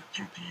talk about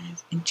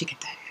Popeyes and chicken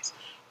thighs.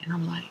 And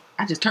I'm like,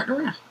 I just turned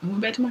around and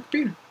went back to my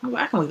computer. I'm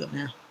like, I can wake up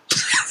now.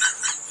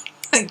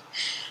 Like,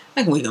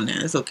 I can wake up now.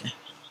 It's okay.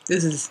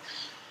 And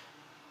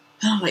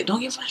I'm like, don't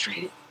get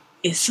frustrated.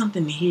 It's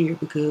something to hear,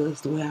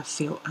 because the way I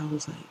felt, I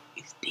was like,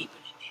 it's deeper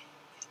than that.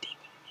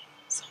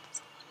 Something's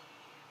going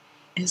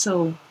on. And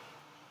so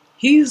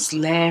he's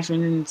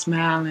laughing and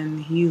smiling.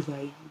 He's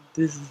like,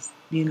 this is,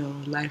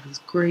 life is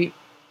great.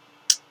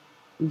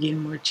 We're getting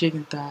more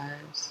chicken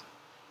thighs.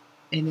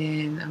 And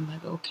then I'm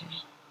like, okay,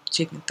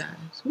 chicken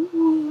thighs.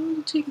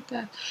 Ooh, chicken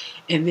thighs.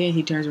 And then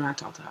he turns around and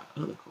talks to our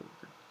other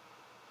coworker.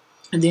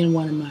 And then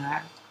one of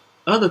my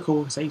other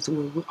coworkers I used to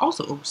work with,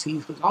 also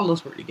overseas, because all of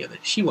us work together,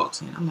 she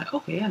walks in. I'm like,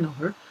 okay, I know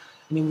her.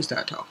 And then we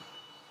start talking.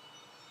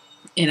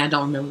 And I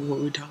don't remember what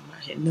we were talking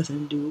about. It had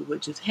nothing to do with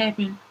what just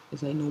happened.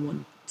 It's like no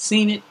one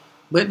seen it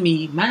but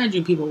me. Mind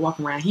you, people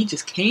walking around. He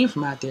just came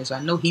from out there, so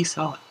I know he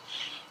saw it.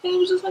 And it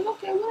was just like,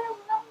 okay, whatever.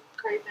 I'm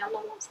crazy. I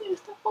don't want to see this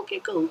stuff. Okay,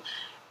 cool.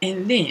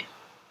 And then,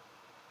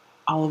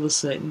 all of a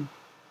sudden,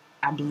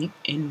 I blink.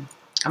 And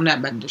I'm not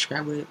about to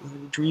describe what a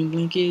dream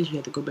blink is. You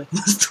have to go back and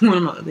listen to one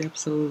of my other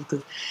episodes,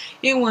 because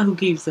anyone who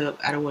keeps up,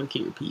 I don't want to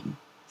keep repeating.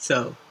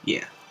 So,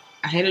 yeah.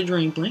 I had a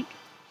dream blink.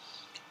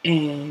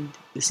 And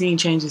the scene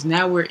changes.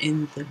 Now we're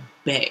in the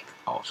back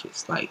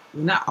office. Like,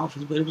 well, not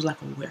office, but it was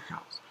like a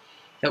warehouse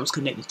that was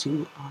connected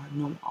to our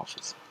normal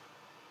office.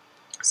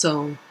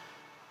 So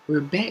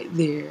we're back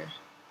there,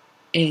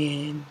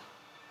 and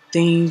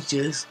things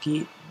just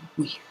get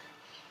weird.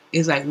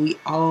 It's like we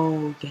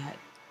all got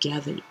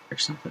gathered or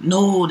something.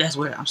 No, that's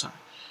where, I'm sorry.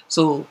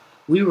 So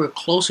we were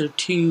closer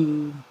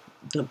to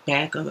the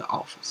back of the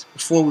office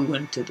before we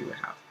went into the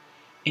warehouse.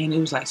 And it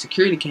was like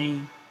security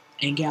came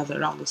and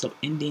gathered all this up,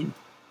 and then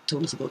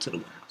told us to go to the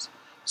warehouse.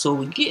 So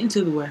we get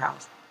into the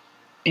warehouse,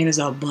 and there's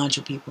a bunch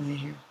of people in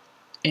here.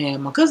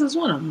 And my cousin's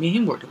one of them. Me and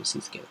him worked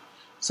overseas together.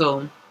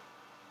 So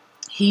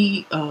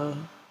he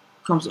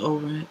comes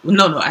over.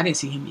 No, I didn't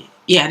see him yet.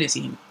 Yeah, I didn't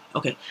see him.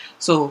 Okay,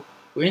 so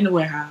we're in the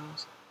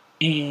warehouse,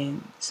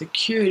 and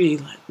security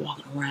like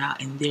walking around,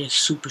 and they're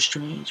super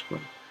strange, bro.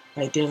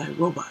 Like, they're like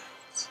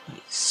robots,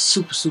 like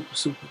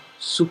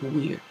super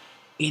weird,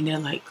 and they're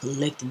like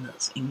collecting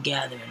us and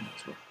gathering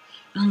us, bro.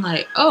 And I'm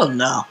like, oh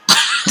no.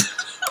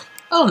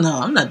 Oh no,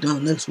 I'm not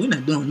doing this. We're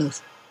not doing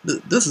this.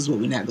 This is what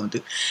we're not going to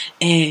do.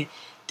 And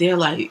they're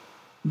like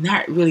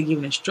not really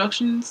giving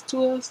instructions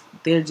to us.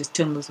 They're just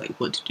telling us like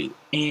what to do.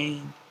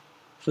 And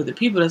for the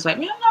people that's like,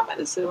 man, I'm not about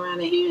to sit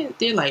around in here,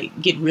 they're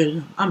like getting rid of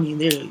them. I mean,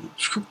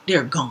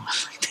 they're gone.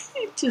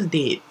 They're just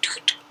dead.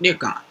 They're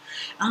gone.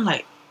 I'm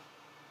like,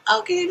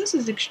 okay, this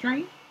is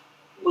extreme.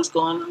 What's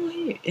going on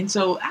here? And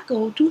so I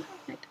go to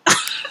hide.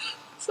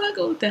 So I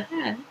go to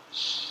hide.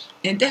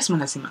 And that's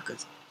when I see my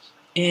cousin.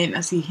 And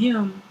I see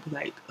him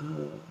like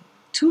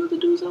two other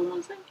dudes, I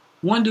want to say.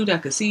 One dude I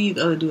could see,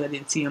 the other dude I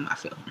didn't see him, I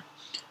felt him.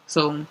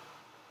 So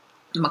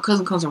my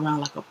cousin comes around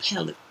like a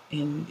pallet,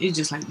 and it's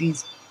just like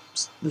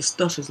the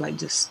stuff is like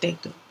just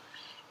stacked up,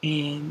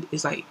 and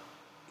it's like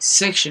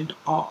sectioned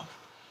off.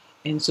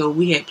 And so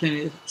we had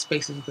plenty of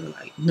spaces to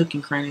like nook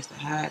and crannies to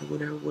hide,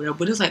 whatever, whatever.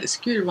 But it's like the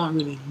security weren't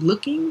really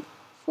looking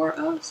for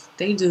us.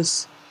 They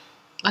just,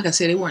 like I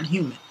said, they weren't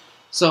human.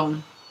 So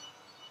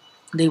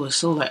they were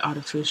so like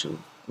artificial,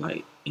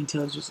 like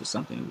intelligence or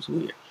something. It was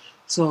weird.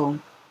 So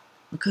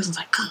my cousin's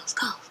like, cuz,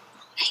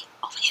 hey,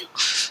 over here.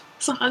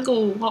 So I go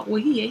walk where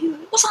he at. He's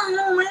like, what's on,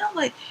 man? I'm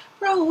like,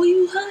 bro, will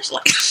you hush?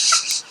 Like,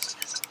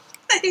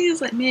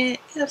 he's like, man,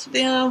 F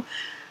them.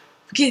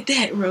 Forget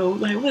that, bro.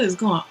 Like, what is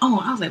going on?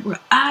 I was like, bro,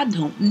 I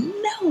don't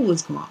know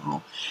what's going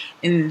on.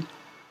 And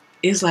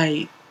it's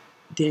like,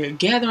 they're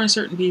gathering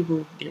certain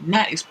people. They're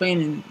not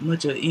explaining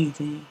much of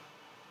anything.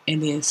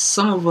 And then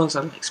some of us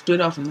are like split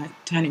off in like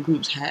tiny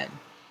groups hiding.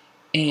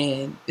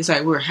 And it's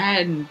like we're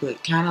hiding,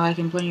 but kind of like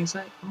in plain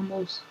sight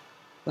almost.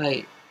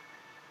 Like,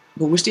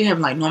 but we're still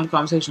having like normal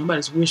conversation.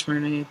 Nobody's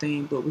whispering or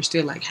anything, but we're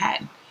still like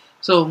hiding.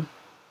 So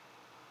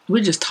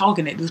we're just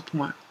talking at this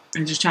point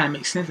and just trying to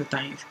make sense of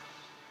things.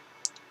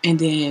 And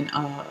then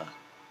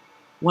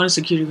one of the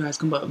security guards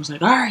come up and was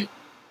like, all right,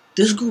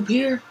 this group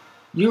here,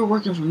 you're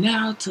working from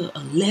now to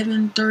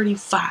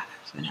 11:35.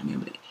 And I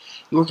remember that.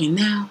 You're working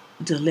now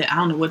until, I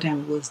don't know what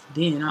time it was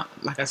then.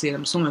 Like I said,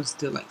 I'm assuming it's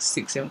still like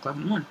 6, 7 o'clock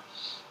in the morning.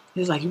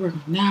 It's like, you're working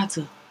from now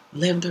to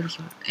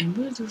 11:35. And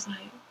we're just like,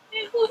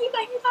 hey, who he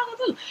think he's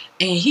talking to?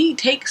 And he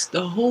takes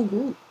the whole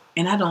group.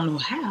 And I don't know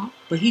how,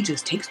 but he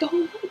just takes the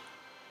whole group.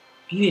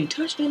 He didn't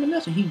touch them or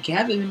nothing. He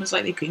gathered them. It's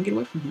like they couldn't get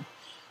away from him.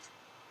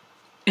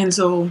 And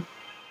so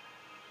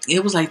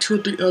it was like 2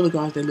 or 3 other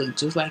guards that looked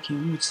just like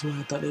him, which is why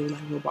I thought they were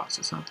like robots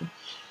or something.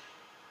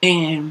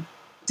 And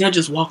they're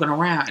just walking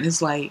around. And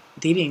it's like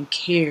they didn't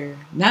care.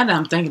 Now that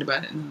I'm thinking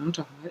about it, and I'm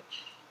talking about it,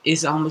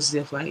 it's almost as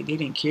if like they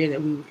didn't care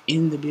that we were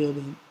in the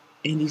building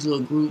in these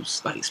little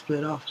groups, like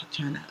split off,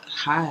 trying to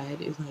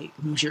hide. It's like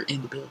once you're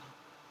in the building.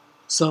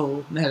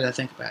 So now that I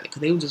think about it,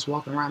 because they were just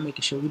walking around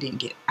making sure we didn't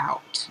get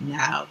out.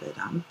 Now that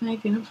I'm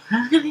thinking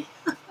about it,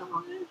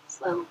 oh, it's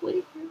so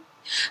weird.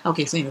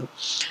 Okay, so anyway,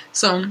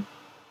 so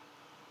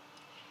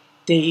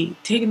they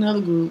take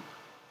another group,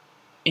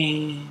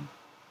 and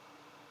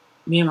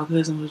me and my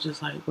cousin was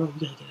just like, bro,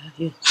 we gotta get out of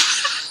here.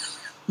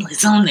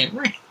 It's on there,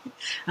 right? I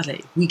was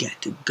like, we got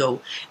to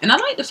go. And I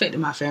like the fact that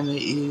my family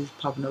is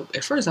popping up.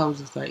 At first, I was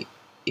just like,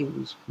 it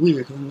was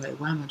weird, because I'm like,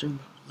 why am I dreaming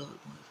about my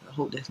loved ones? I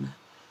hope that's not,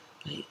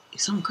 like,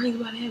 is something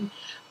crazy about it happening?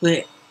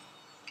 But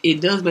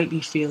it does make me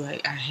feel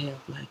like I have,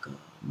 like,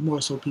 more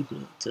so people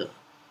to,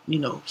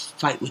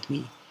 fight with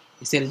me,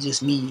 instead of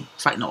just me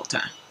fighting all the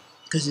time.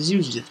 Because it's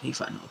usually just me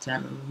fighting all the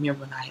time, and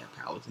remembering I have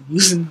powers and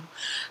using them.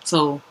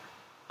 So,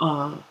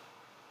 I'm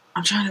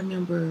trying to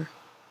remember,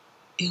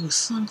 it was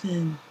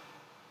something,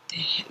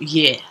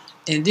 yeah.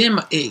 And then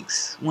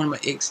one of my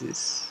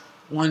exes,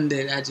 one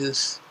that I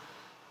just,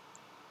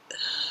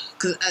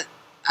 because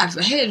I've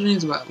had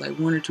dreams about like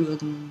 1 or 2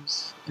 other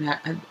ones, and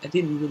I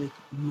didn't really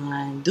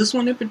mind. This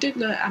one in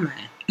particular, I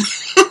mind.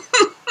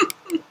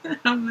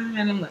 I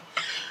mind. I'm like,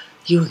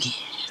 you again.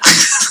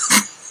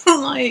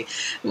 Like,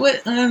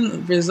 what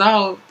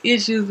unresolved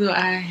issues do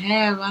I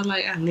have? I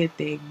let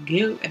that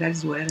go, and I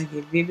just want to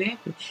get rid of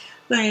it.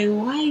 Like,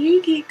 why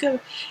you keep coming?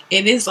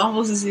 And it's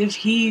almost as if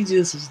he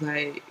just was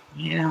like,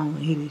 man, I don't want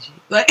to hear this shit.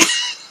 Like,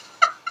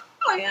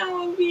 like I don't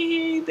want to be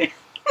here either.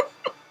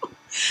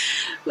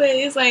 But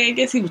it's like, I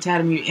guess he was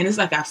tired of me, and it's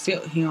like I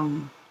felt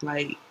him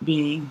like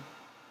feeling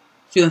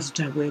some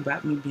type of way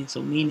about me being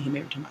so mean to him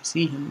every time I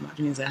see him in my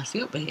dreams. And I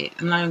felt bad.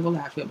 I'm not even gonna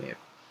lie, I felt bad.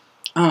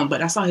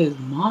 But I saw his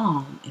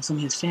mom and some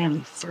of his family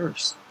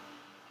first,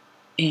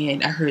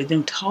 and I heard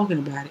them talking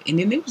about it. And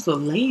then there was a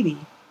lady.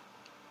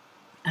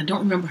 I don't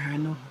remember her. I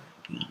know her,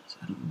 to be honest.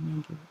 I don't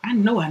remember. I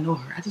know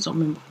her. I just don't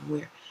remember from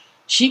where.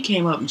 She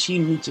came up and she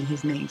mentioned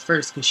his name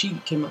first, because she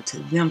came up to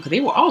them, because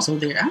they were also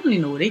there. I don't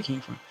even know where they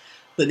came from,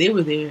 but they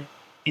were there.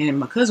 And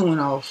my cousin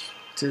went off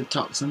to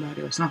talk to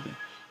somebody or something,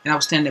 and I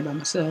was standing there by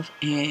myself.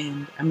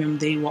 And I remember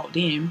they walked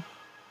in.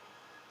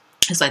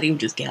 It's like they were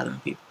just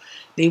gathering people.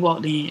 They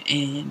walked in,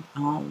 and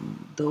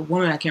the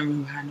woman, I can't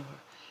remember how I know her,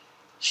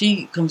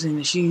 she comes in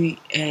and she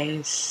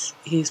asks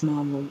his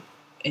mom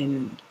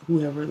and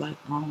whoever, like,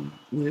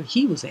 where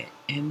he was at.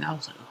 And I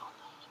was like, oh no.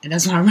 And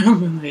that's what I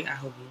remember. Like, I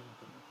hope you don't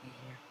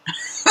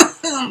come up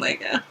here. I'm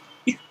like, oh.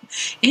 And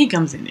he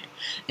comes in there.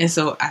 And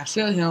so I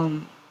felt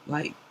him,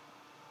 like,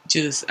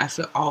 I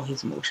felt all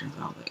his emotions.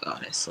 I was like, oh,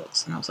 that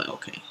sucks. And I was like,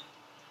 okay,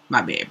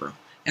 my bad, bro.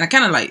 And I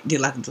kind of like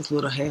did like this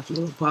little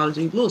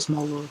apology, little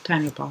small, little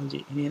tiny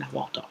apology, and then I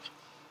walked off.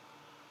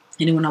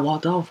 And then when I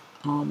walked off,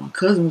 my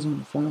cousin was on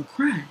the phone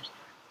crying.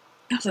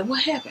 I was like,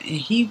 "What happened?" And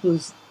he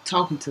was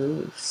talking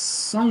to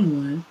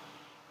someone,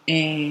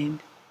 and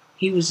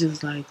he was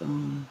just like,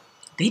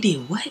 "They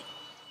did what?"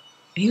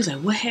 And he was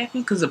like, "What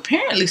happened?" Because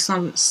apparently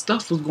some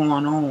stuff was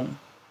going on,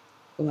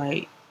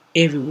 like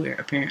everywhere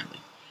apparently.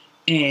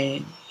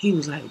 And he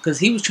was like, because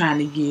he was trying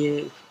to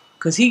give,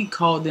 because he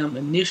called them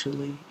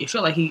initially. It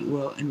felt like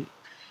and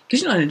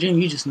because in the dream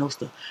you just know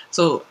stuff.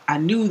 So I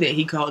knew that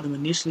he called them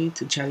initially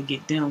to try to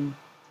get them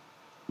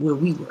where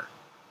we were,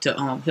 to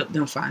help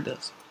them find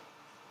us.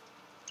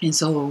 And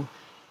so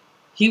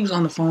he was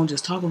on the phone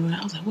just talking about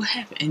it. I was like, "What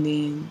happened?" And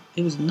then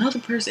it was another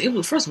person. It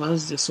was, first of all, it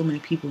was just so many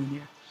people in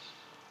there.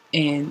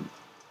 And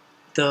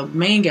the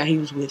main guy he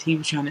was with, he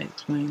was trying to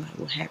explain like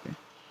what happened.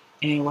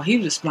 And while he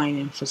was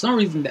explaining, for some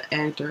reason the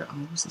actor,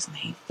 what's his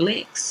name?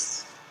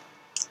 Flex.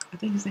 I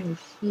think his name was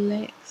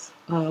Flex.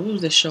 What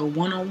was the show?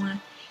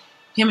 101.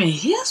 Him and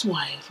his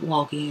wife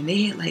walk in.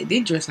 They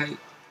dress like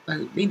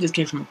they just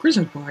came from a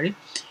Christmas party.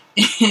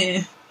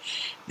 And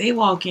they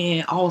walk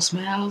in all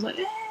smiles like,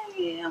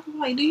 "Hey." I'm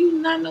like, "Do you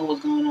not know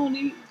what's going on? Do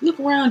you look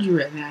around you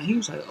right now?" He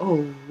was like,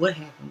 "Oh, what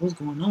happened? What's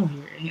going on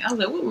here?" And I was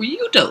like, "What were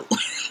you doing?"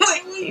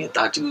 Like, where you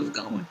thought you was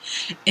going?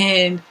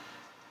 And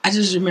I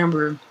just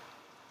remember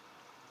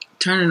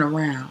turning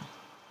around,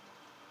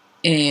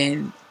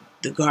 and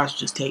the guards were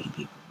just taking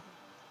people.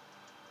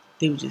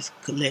 They were just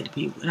collecting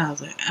people. And I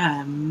was like,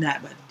 "I'm not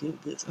about to deal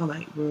with this." I'm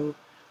like, "Bro,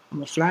 I'm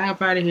going to fly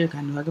up out of here because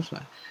I know I can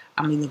fly.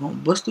 I'm either going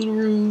to bust through the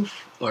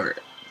roof or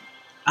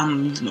I'm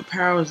going to use my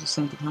powers or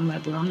something." I'm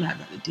like, "Bro, I'm not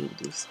about to deal with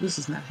this. This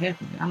is not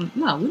happening.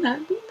 No, we're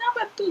not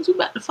about to do this. We're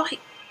about to fight.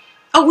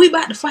 Oh, we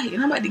about to fight,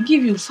 and I'm about to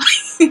give you a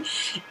fight."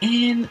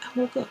 And I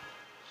woke up.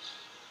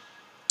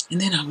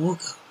 And then I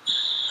woke up.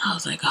 I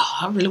was like, "Oh,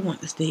 I really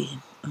want to stay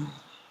and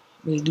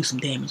really do some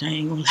damage. I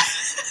ain't going to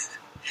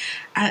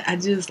lie." I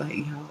just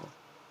like,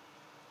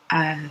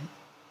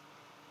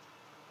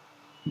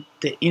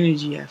 the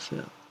energy I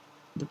felt,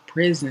 the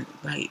presence,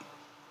 like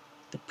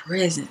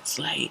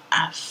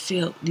I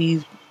felt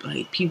these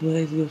like people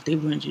as if they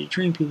weren't just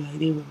dream people, like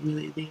they were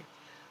really there.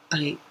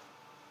 Like,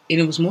 and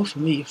it was more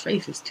familiar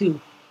faces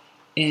too.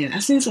 And I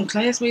seen some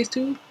classmates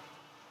too.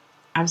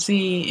 I've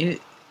seen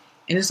it,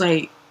 and it's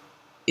like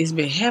it's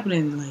been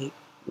happening like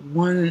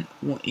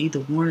either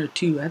one or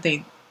two. I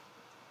think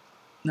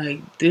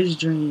like this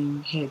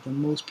dream had the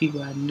most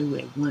people I knew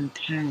at one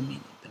time in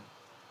it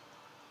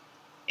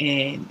though,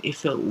 and it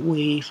felt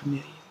way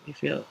familiar. It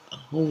felt a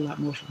whole lot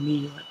more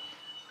familiar. Like,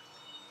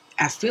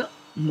 I felt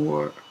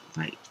more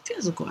like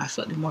physical. I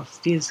felt it more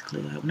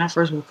physically. Like when I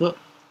first woke up,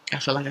 I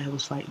felt like I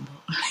was fighting,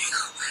 bro.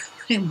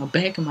 In my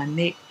back and my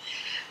neck.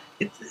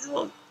 It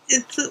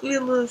took me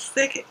a little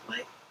second.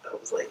 Like I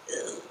was like,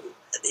 ugh.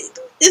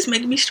 It's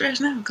making me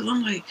stressed now because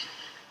I'm like,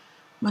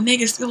 my neck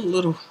is still a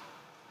little.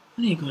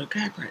 I need to go to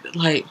chiropractor.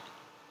 Like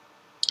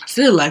I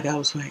feel like I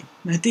was fighting.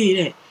 I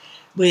did that,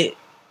 but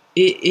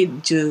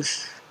it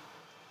just.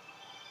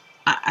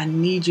 I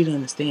need you to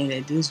understand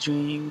that this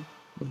dream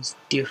was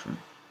different.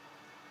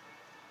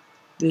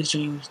 This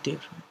dream was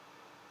different.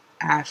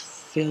 I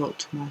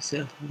felt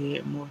myself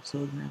there more so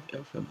than I've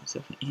ever felt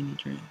myself in any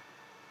dream.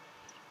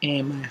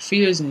 And my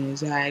fears and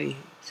anxiety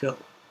felt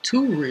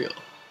too real.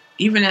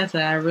 Even after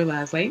I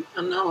realized, like,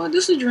 "Oh, no,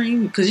 this is a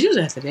dream." Because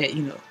usually after that,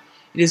 it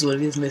is what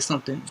it is unless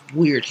something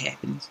weird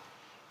happens.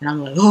 And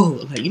I'm like,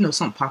 "Oh," like,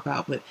 something pop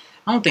out. But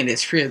I don't think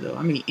that's fear, though.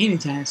 I mean,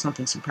 anytime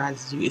something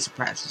surprises you, it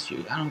surprises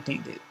you. I don't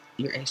think that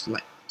you're actually,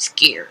 like,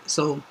 scared.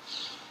 So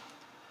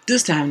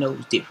this time, though, it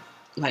was different.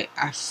 Like,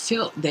 I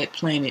felt that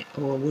planet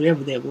or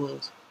whatever that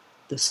was,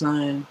 the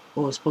sun,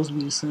 or it's supposed to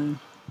be the sun.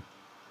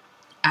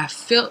 I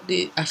felt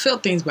it. I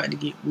felt things about to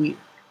get weird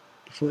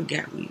before it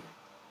got weird,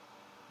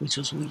 which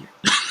was weird.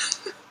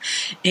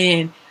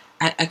 And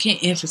I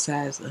can't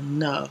emphasize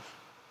enough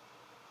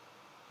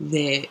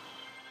that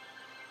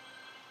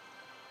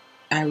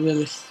I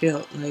really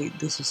felt like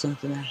this was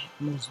something I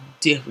most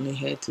definitely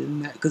had to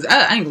not. Because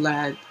I ain't gonna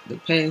lie, the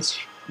past,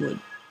 what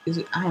is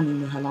it? I don't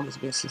even know how long it's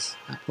been since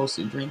I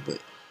posted a dream, but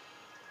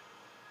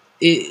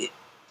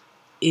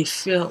it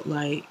felt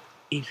like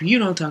if you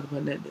don't talk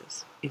about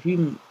this, if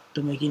you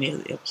don't make any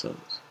other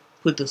episodes,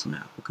 put this one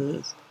out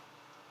because,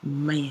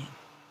 man,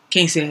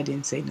 can't say I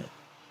didn't say nothing.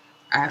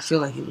 I feel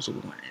like it was a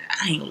warning.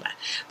 I ain't gonna lie.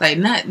 Like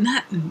not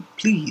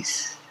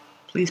please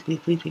do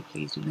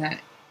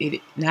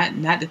not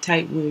not the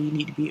type where you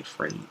need to be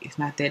afraid. It's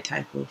not that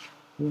type of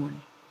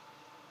warning.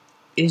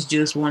 It's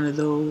just one of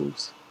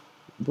those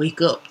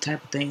wake up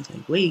type of things.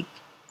 Like, wake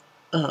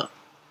up.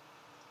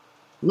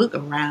 Look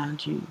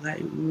around you.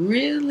 Like,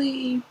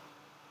 really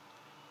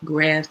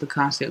grasp the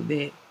concept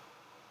that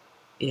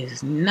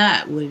it's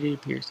not what it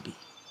appears to be.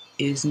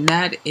 It's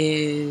not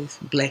as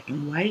black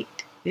and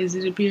white as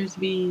it appears to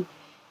be.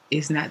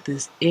 It's not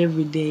this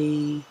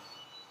everyday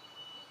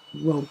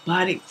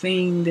robotic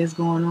thing that's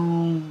going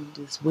on.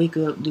 Just wake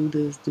up, do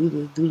this, go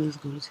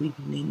to sleep,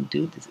 and then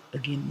do this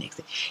again the next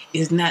day.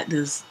 It's not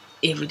this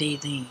everyday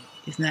thing.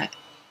 It's not.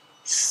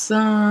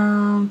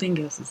 something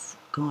else is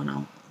going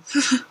on.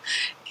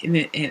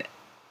 And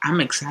I'm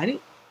excited.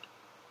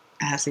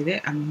 I say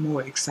that I'm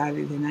more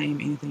excited than I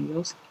am anything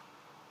else,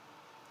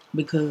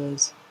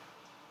 because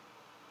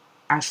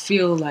I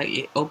feel like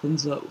it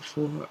opens up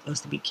for us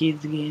to be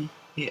kids again.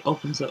 It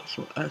opens up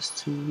for us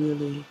to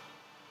really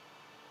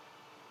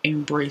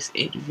embrace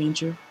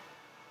adventure.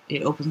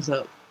 It opens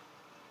up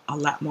a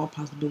lot more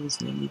possibilities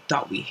than we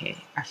thought we had.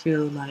 I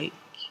feel like,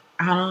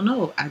 I don't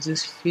know. I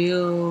just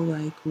feel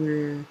like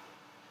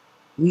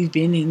we've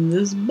been in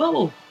this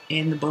bubble,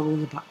 and the bubble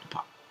is about to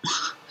pop.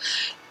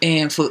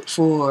 And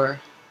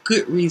for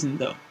good reason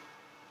though.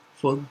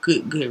 For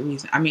good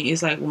reason. I mean,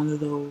 it's like one of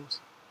those.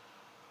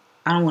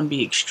 I don't want to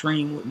be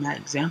extreme with my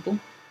example,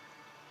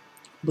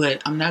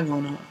 but I'm not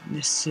gonna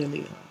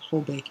necessarily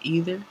hold back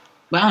either.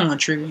 But I don't want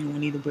to trigger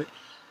anyone either. But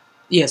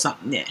yeah,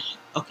 something. Yeah.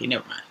 Okay,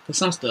 never mind. Because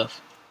some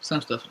stuff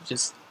is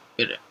just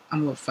better.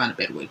 I'm gonna find a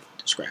better way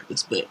to describe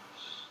this. But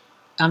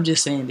I'm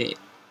just saying that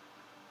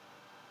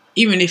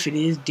even if it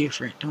is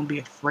different, don't be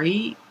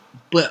afraid,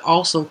 but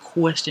also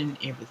question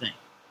everything.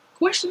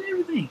 Question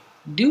everything.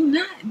 Do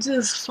not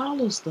just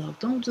follow stuff.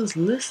 Don't just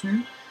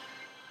listen.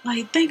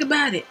 Like, think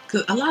about it.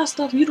 Because a lot of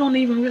stuff you don't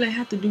even really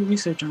have to do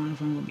research on,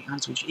 if I'm going to be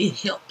honest with you. It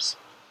helps.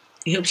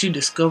 It helps you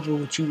discover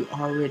what you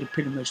already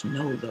pretty much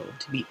know, though,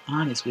 to be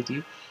honest with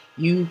you.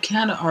 You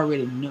kind of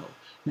already know.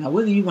 Now,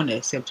 whether you want to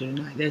accept it or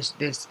not,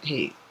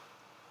 hey,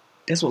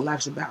 that's what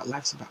life's about.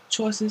 Life's about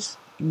choices.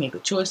 You make a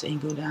choice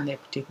and go down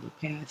that particular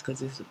path,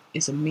 because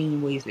it's a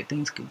million ways that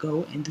things could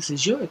go, and this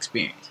is your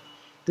experience.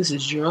 This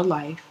is your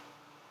life.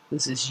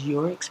 This is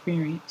your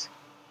experience.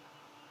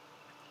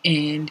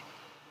 And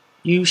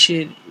you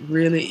should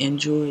really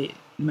enjoy it.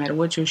 No matter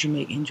what choice you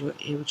make, enjoy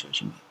every choice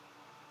you make.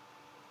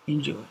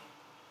 Enjoy it.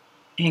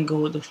 And go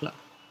with the flow.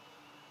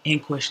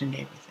 And question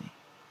everything.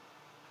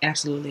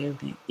 Absolutely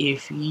everything.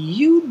 If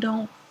you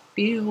don't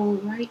feel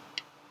right,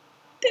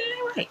 then it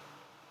ain't right.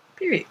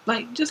 Period.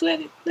 Like, just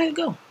let it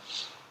go.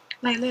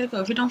 Like, let it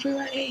go. If it don't feel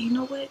right, hey, you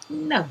know what?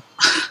 No.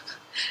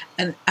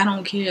 And I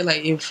don't care,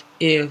 like,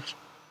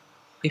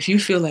 if you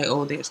feel like,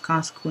 oh, there's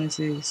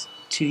consequences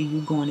to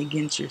you going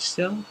against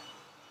yourself,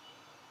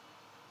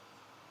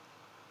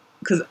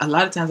 because a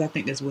lot of times I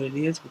think that's what it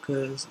is,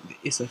 because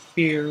it's a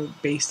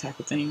fear-based type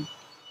of thing.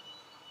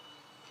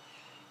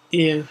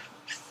 If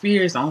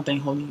fear is the only thing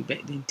holding you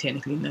back, then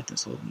technically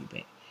nothing's holding you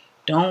back.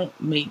 Don't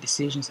make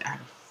decisions out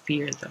of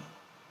fear, though.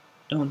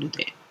 Don't do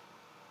that.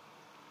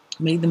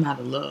 Make them out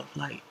of love.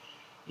 Like,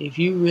 if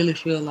you really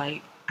feel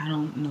like, I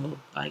don't know,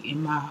 like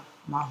in my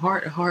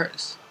heart of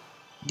hearts,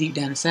 deep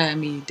down inside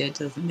me, that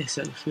doesn't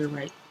necessarily feel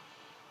right,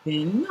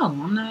 then no,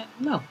 I'm not,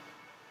 no.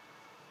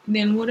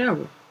 Then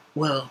whatever.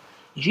 Well,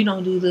 if you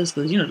don't do this,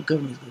 because the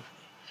government's good for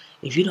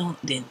that. If you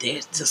don't, then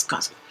there's just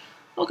consequence.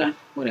 Okay,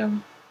 whatever.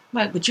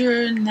 Like, but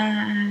you're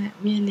not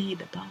really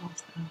the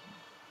boss, though.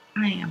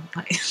 I am.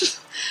 Like,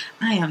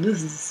 I am.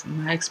 This is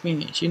my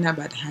experience. You're not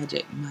about to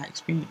hijack my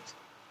experience.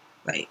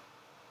 Like,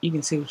 you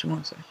can say what you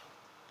want to say.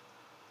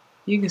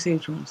 You can say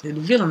what you want to say. The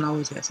villain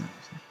always got something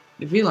to say.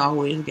 The villain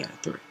always got a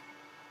threat.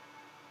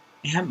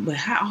 But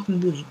how often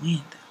do they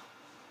win, though?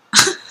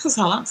 That's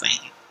all I'm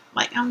saying.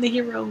 Like, I'm the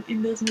hero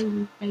in this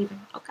movie, baby.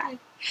 Okay.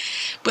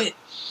 But,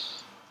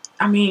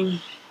 I mean,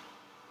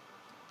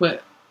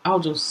 but all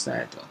jokes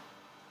aside, though,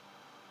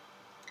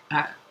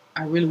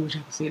 I really wish I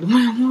could say it the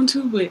way I want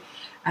to, but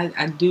I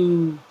have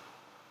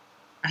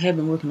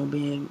been working on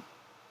being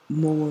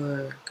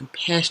more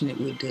compassionate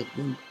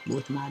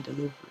with my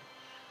delivery,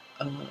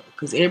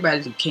 because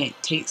everybody can't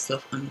take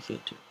stuff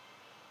unfiltered.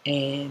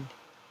 And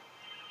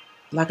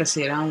like I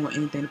said, I don't want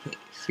anything to put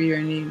fear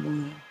in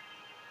anyone,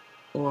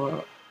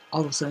 or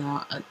all of a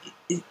sudden,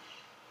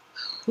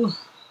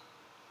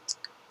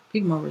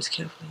 pick my words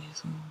carefully,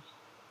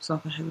 so I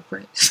can have a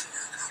praise.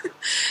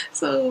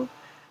 So,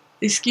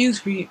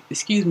 excuse me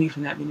for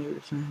not being able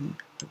to find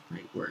the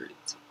right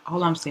words.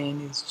 All I'm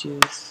saying is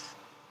just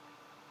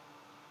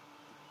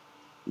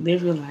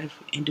live your life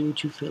and do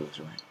what you feel is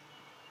right.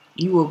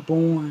 You were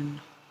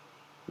born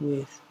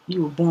with that.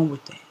 You were born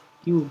with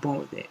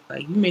that.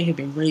 Like, you may have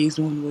been raised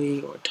one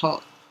way or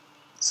taught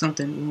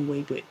something one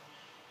way, but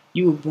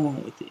you were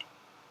born with it.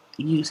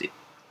 Use it.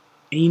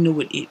 And you know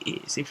what it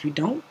is. If you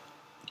don't,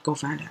 go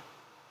find out.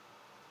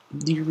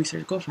 Do your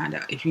research, go find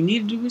out. If you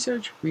need to do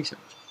research.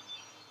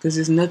 Because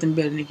there's nothing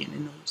better than getting to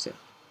know yourself.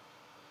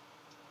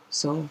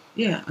 So,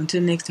 yeah,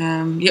 until next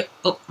time. Yep.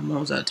 Oh, I'm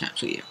almost out of time.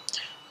 So, yeah.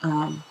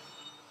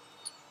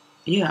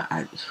 Yeah,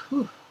 I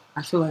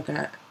feel like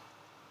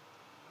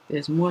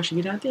there's more I should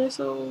get out there.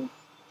 So,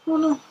 I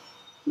don't know.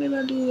 Maybe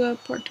I'll do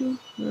part 2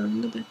 or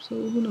another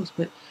episode. Who knows?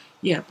 But,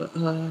 yeah.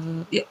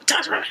 Yeah.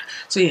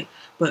 So, yeah.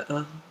 But,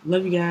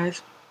 love you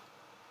guys.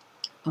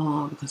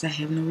 Because I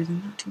have no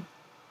reason not to.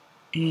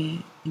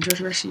 And enjoy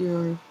the rest of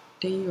your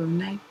day or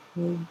night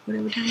or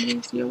whatever time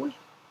it is your way.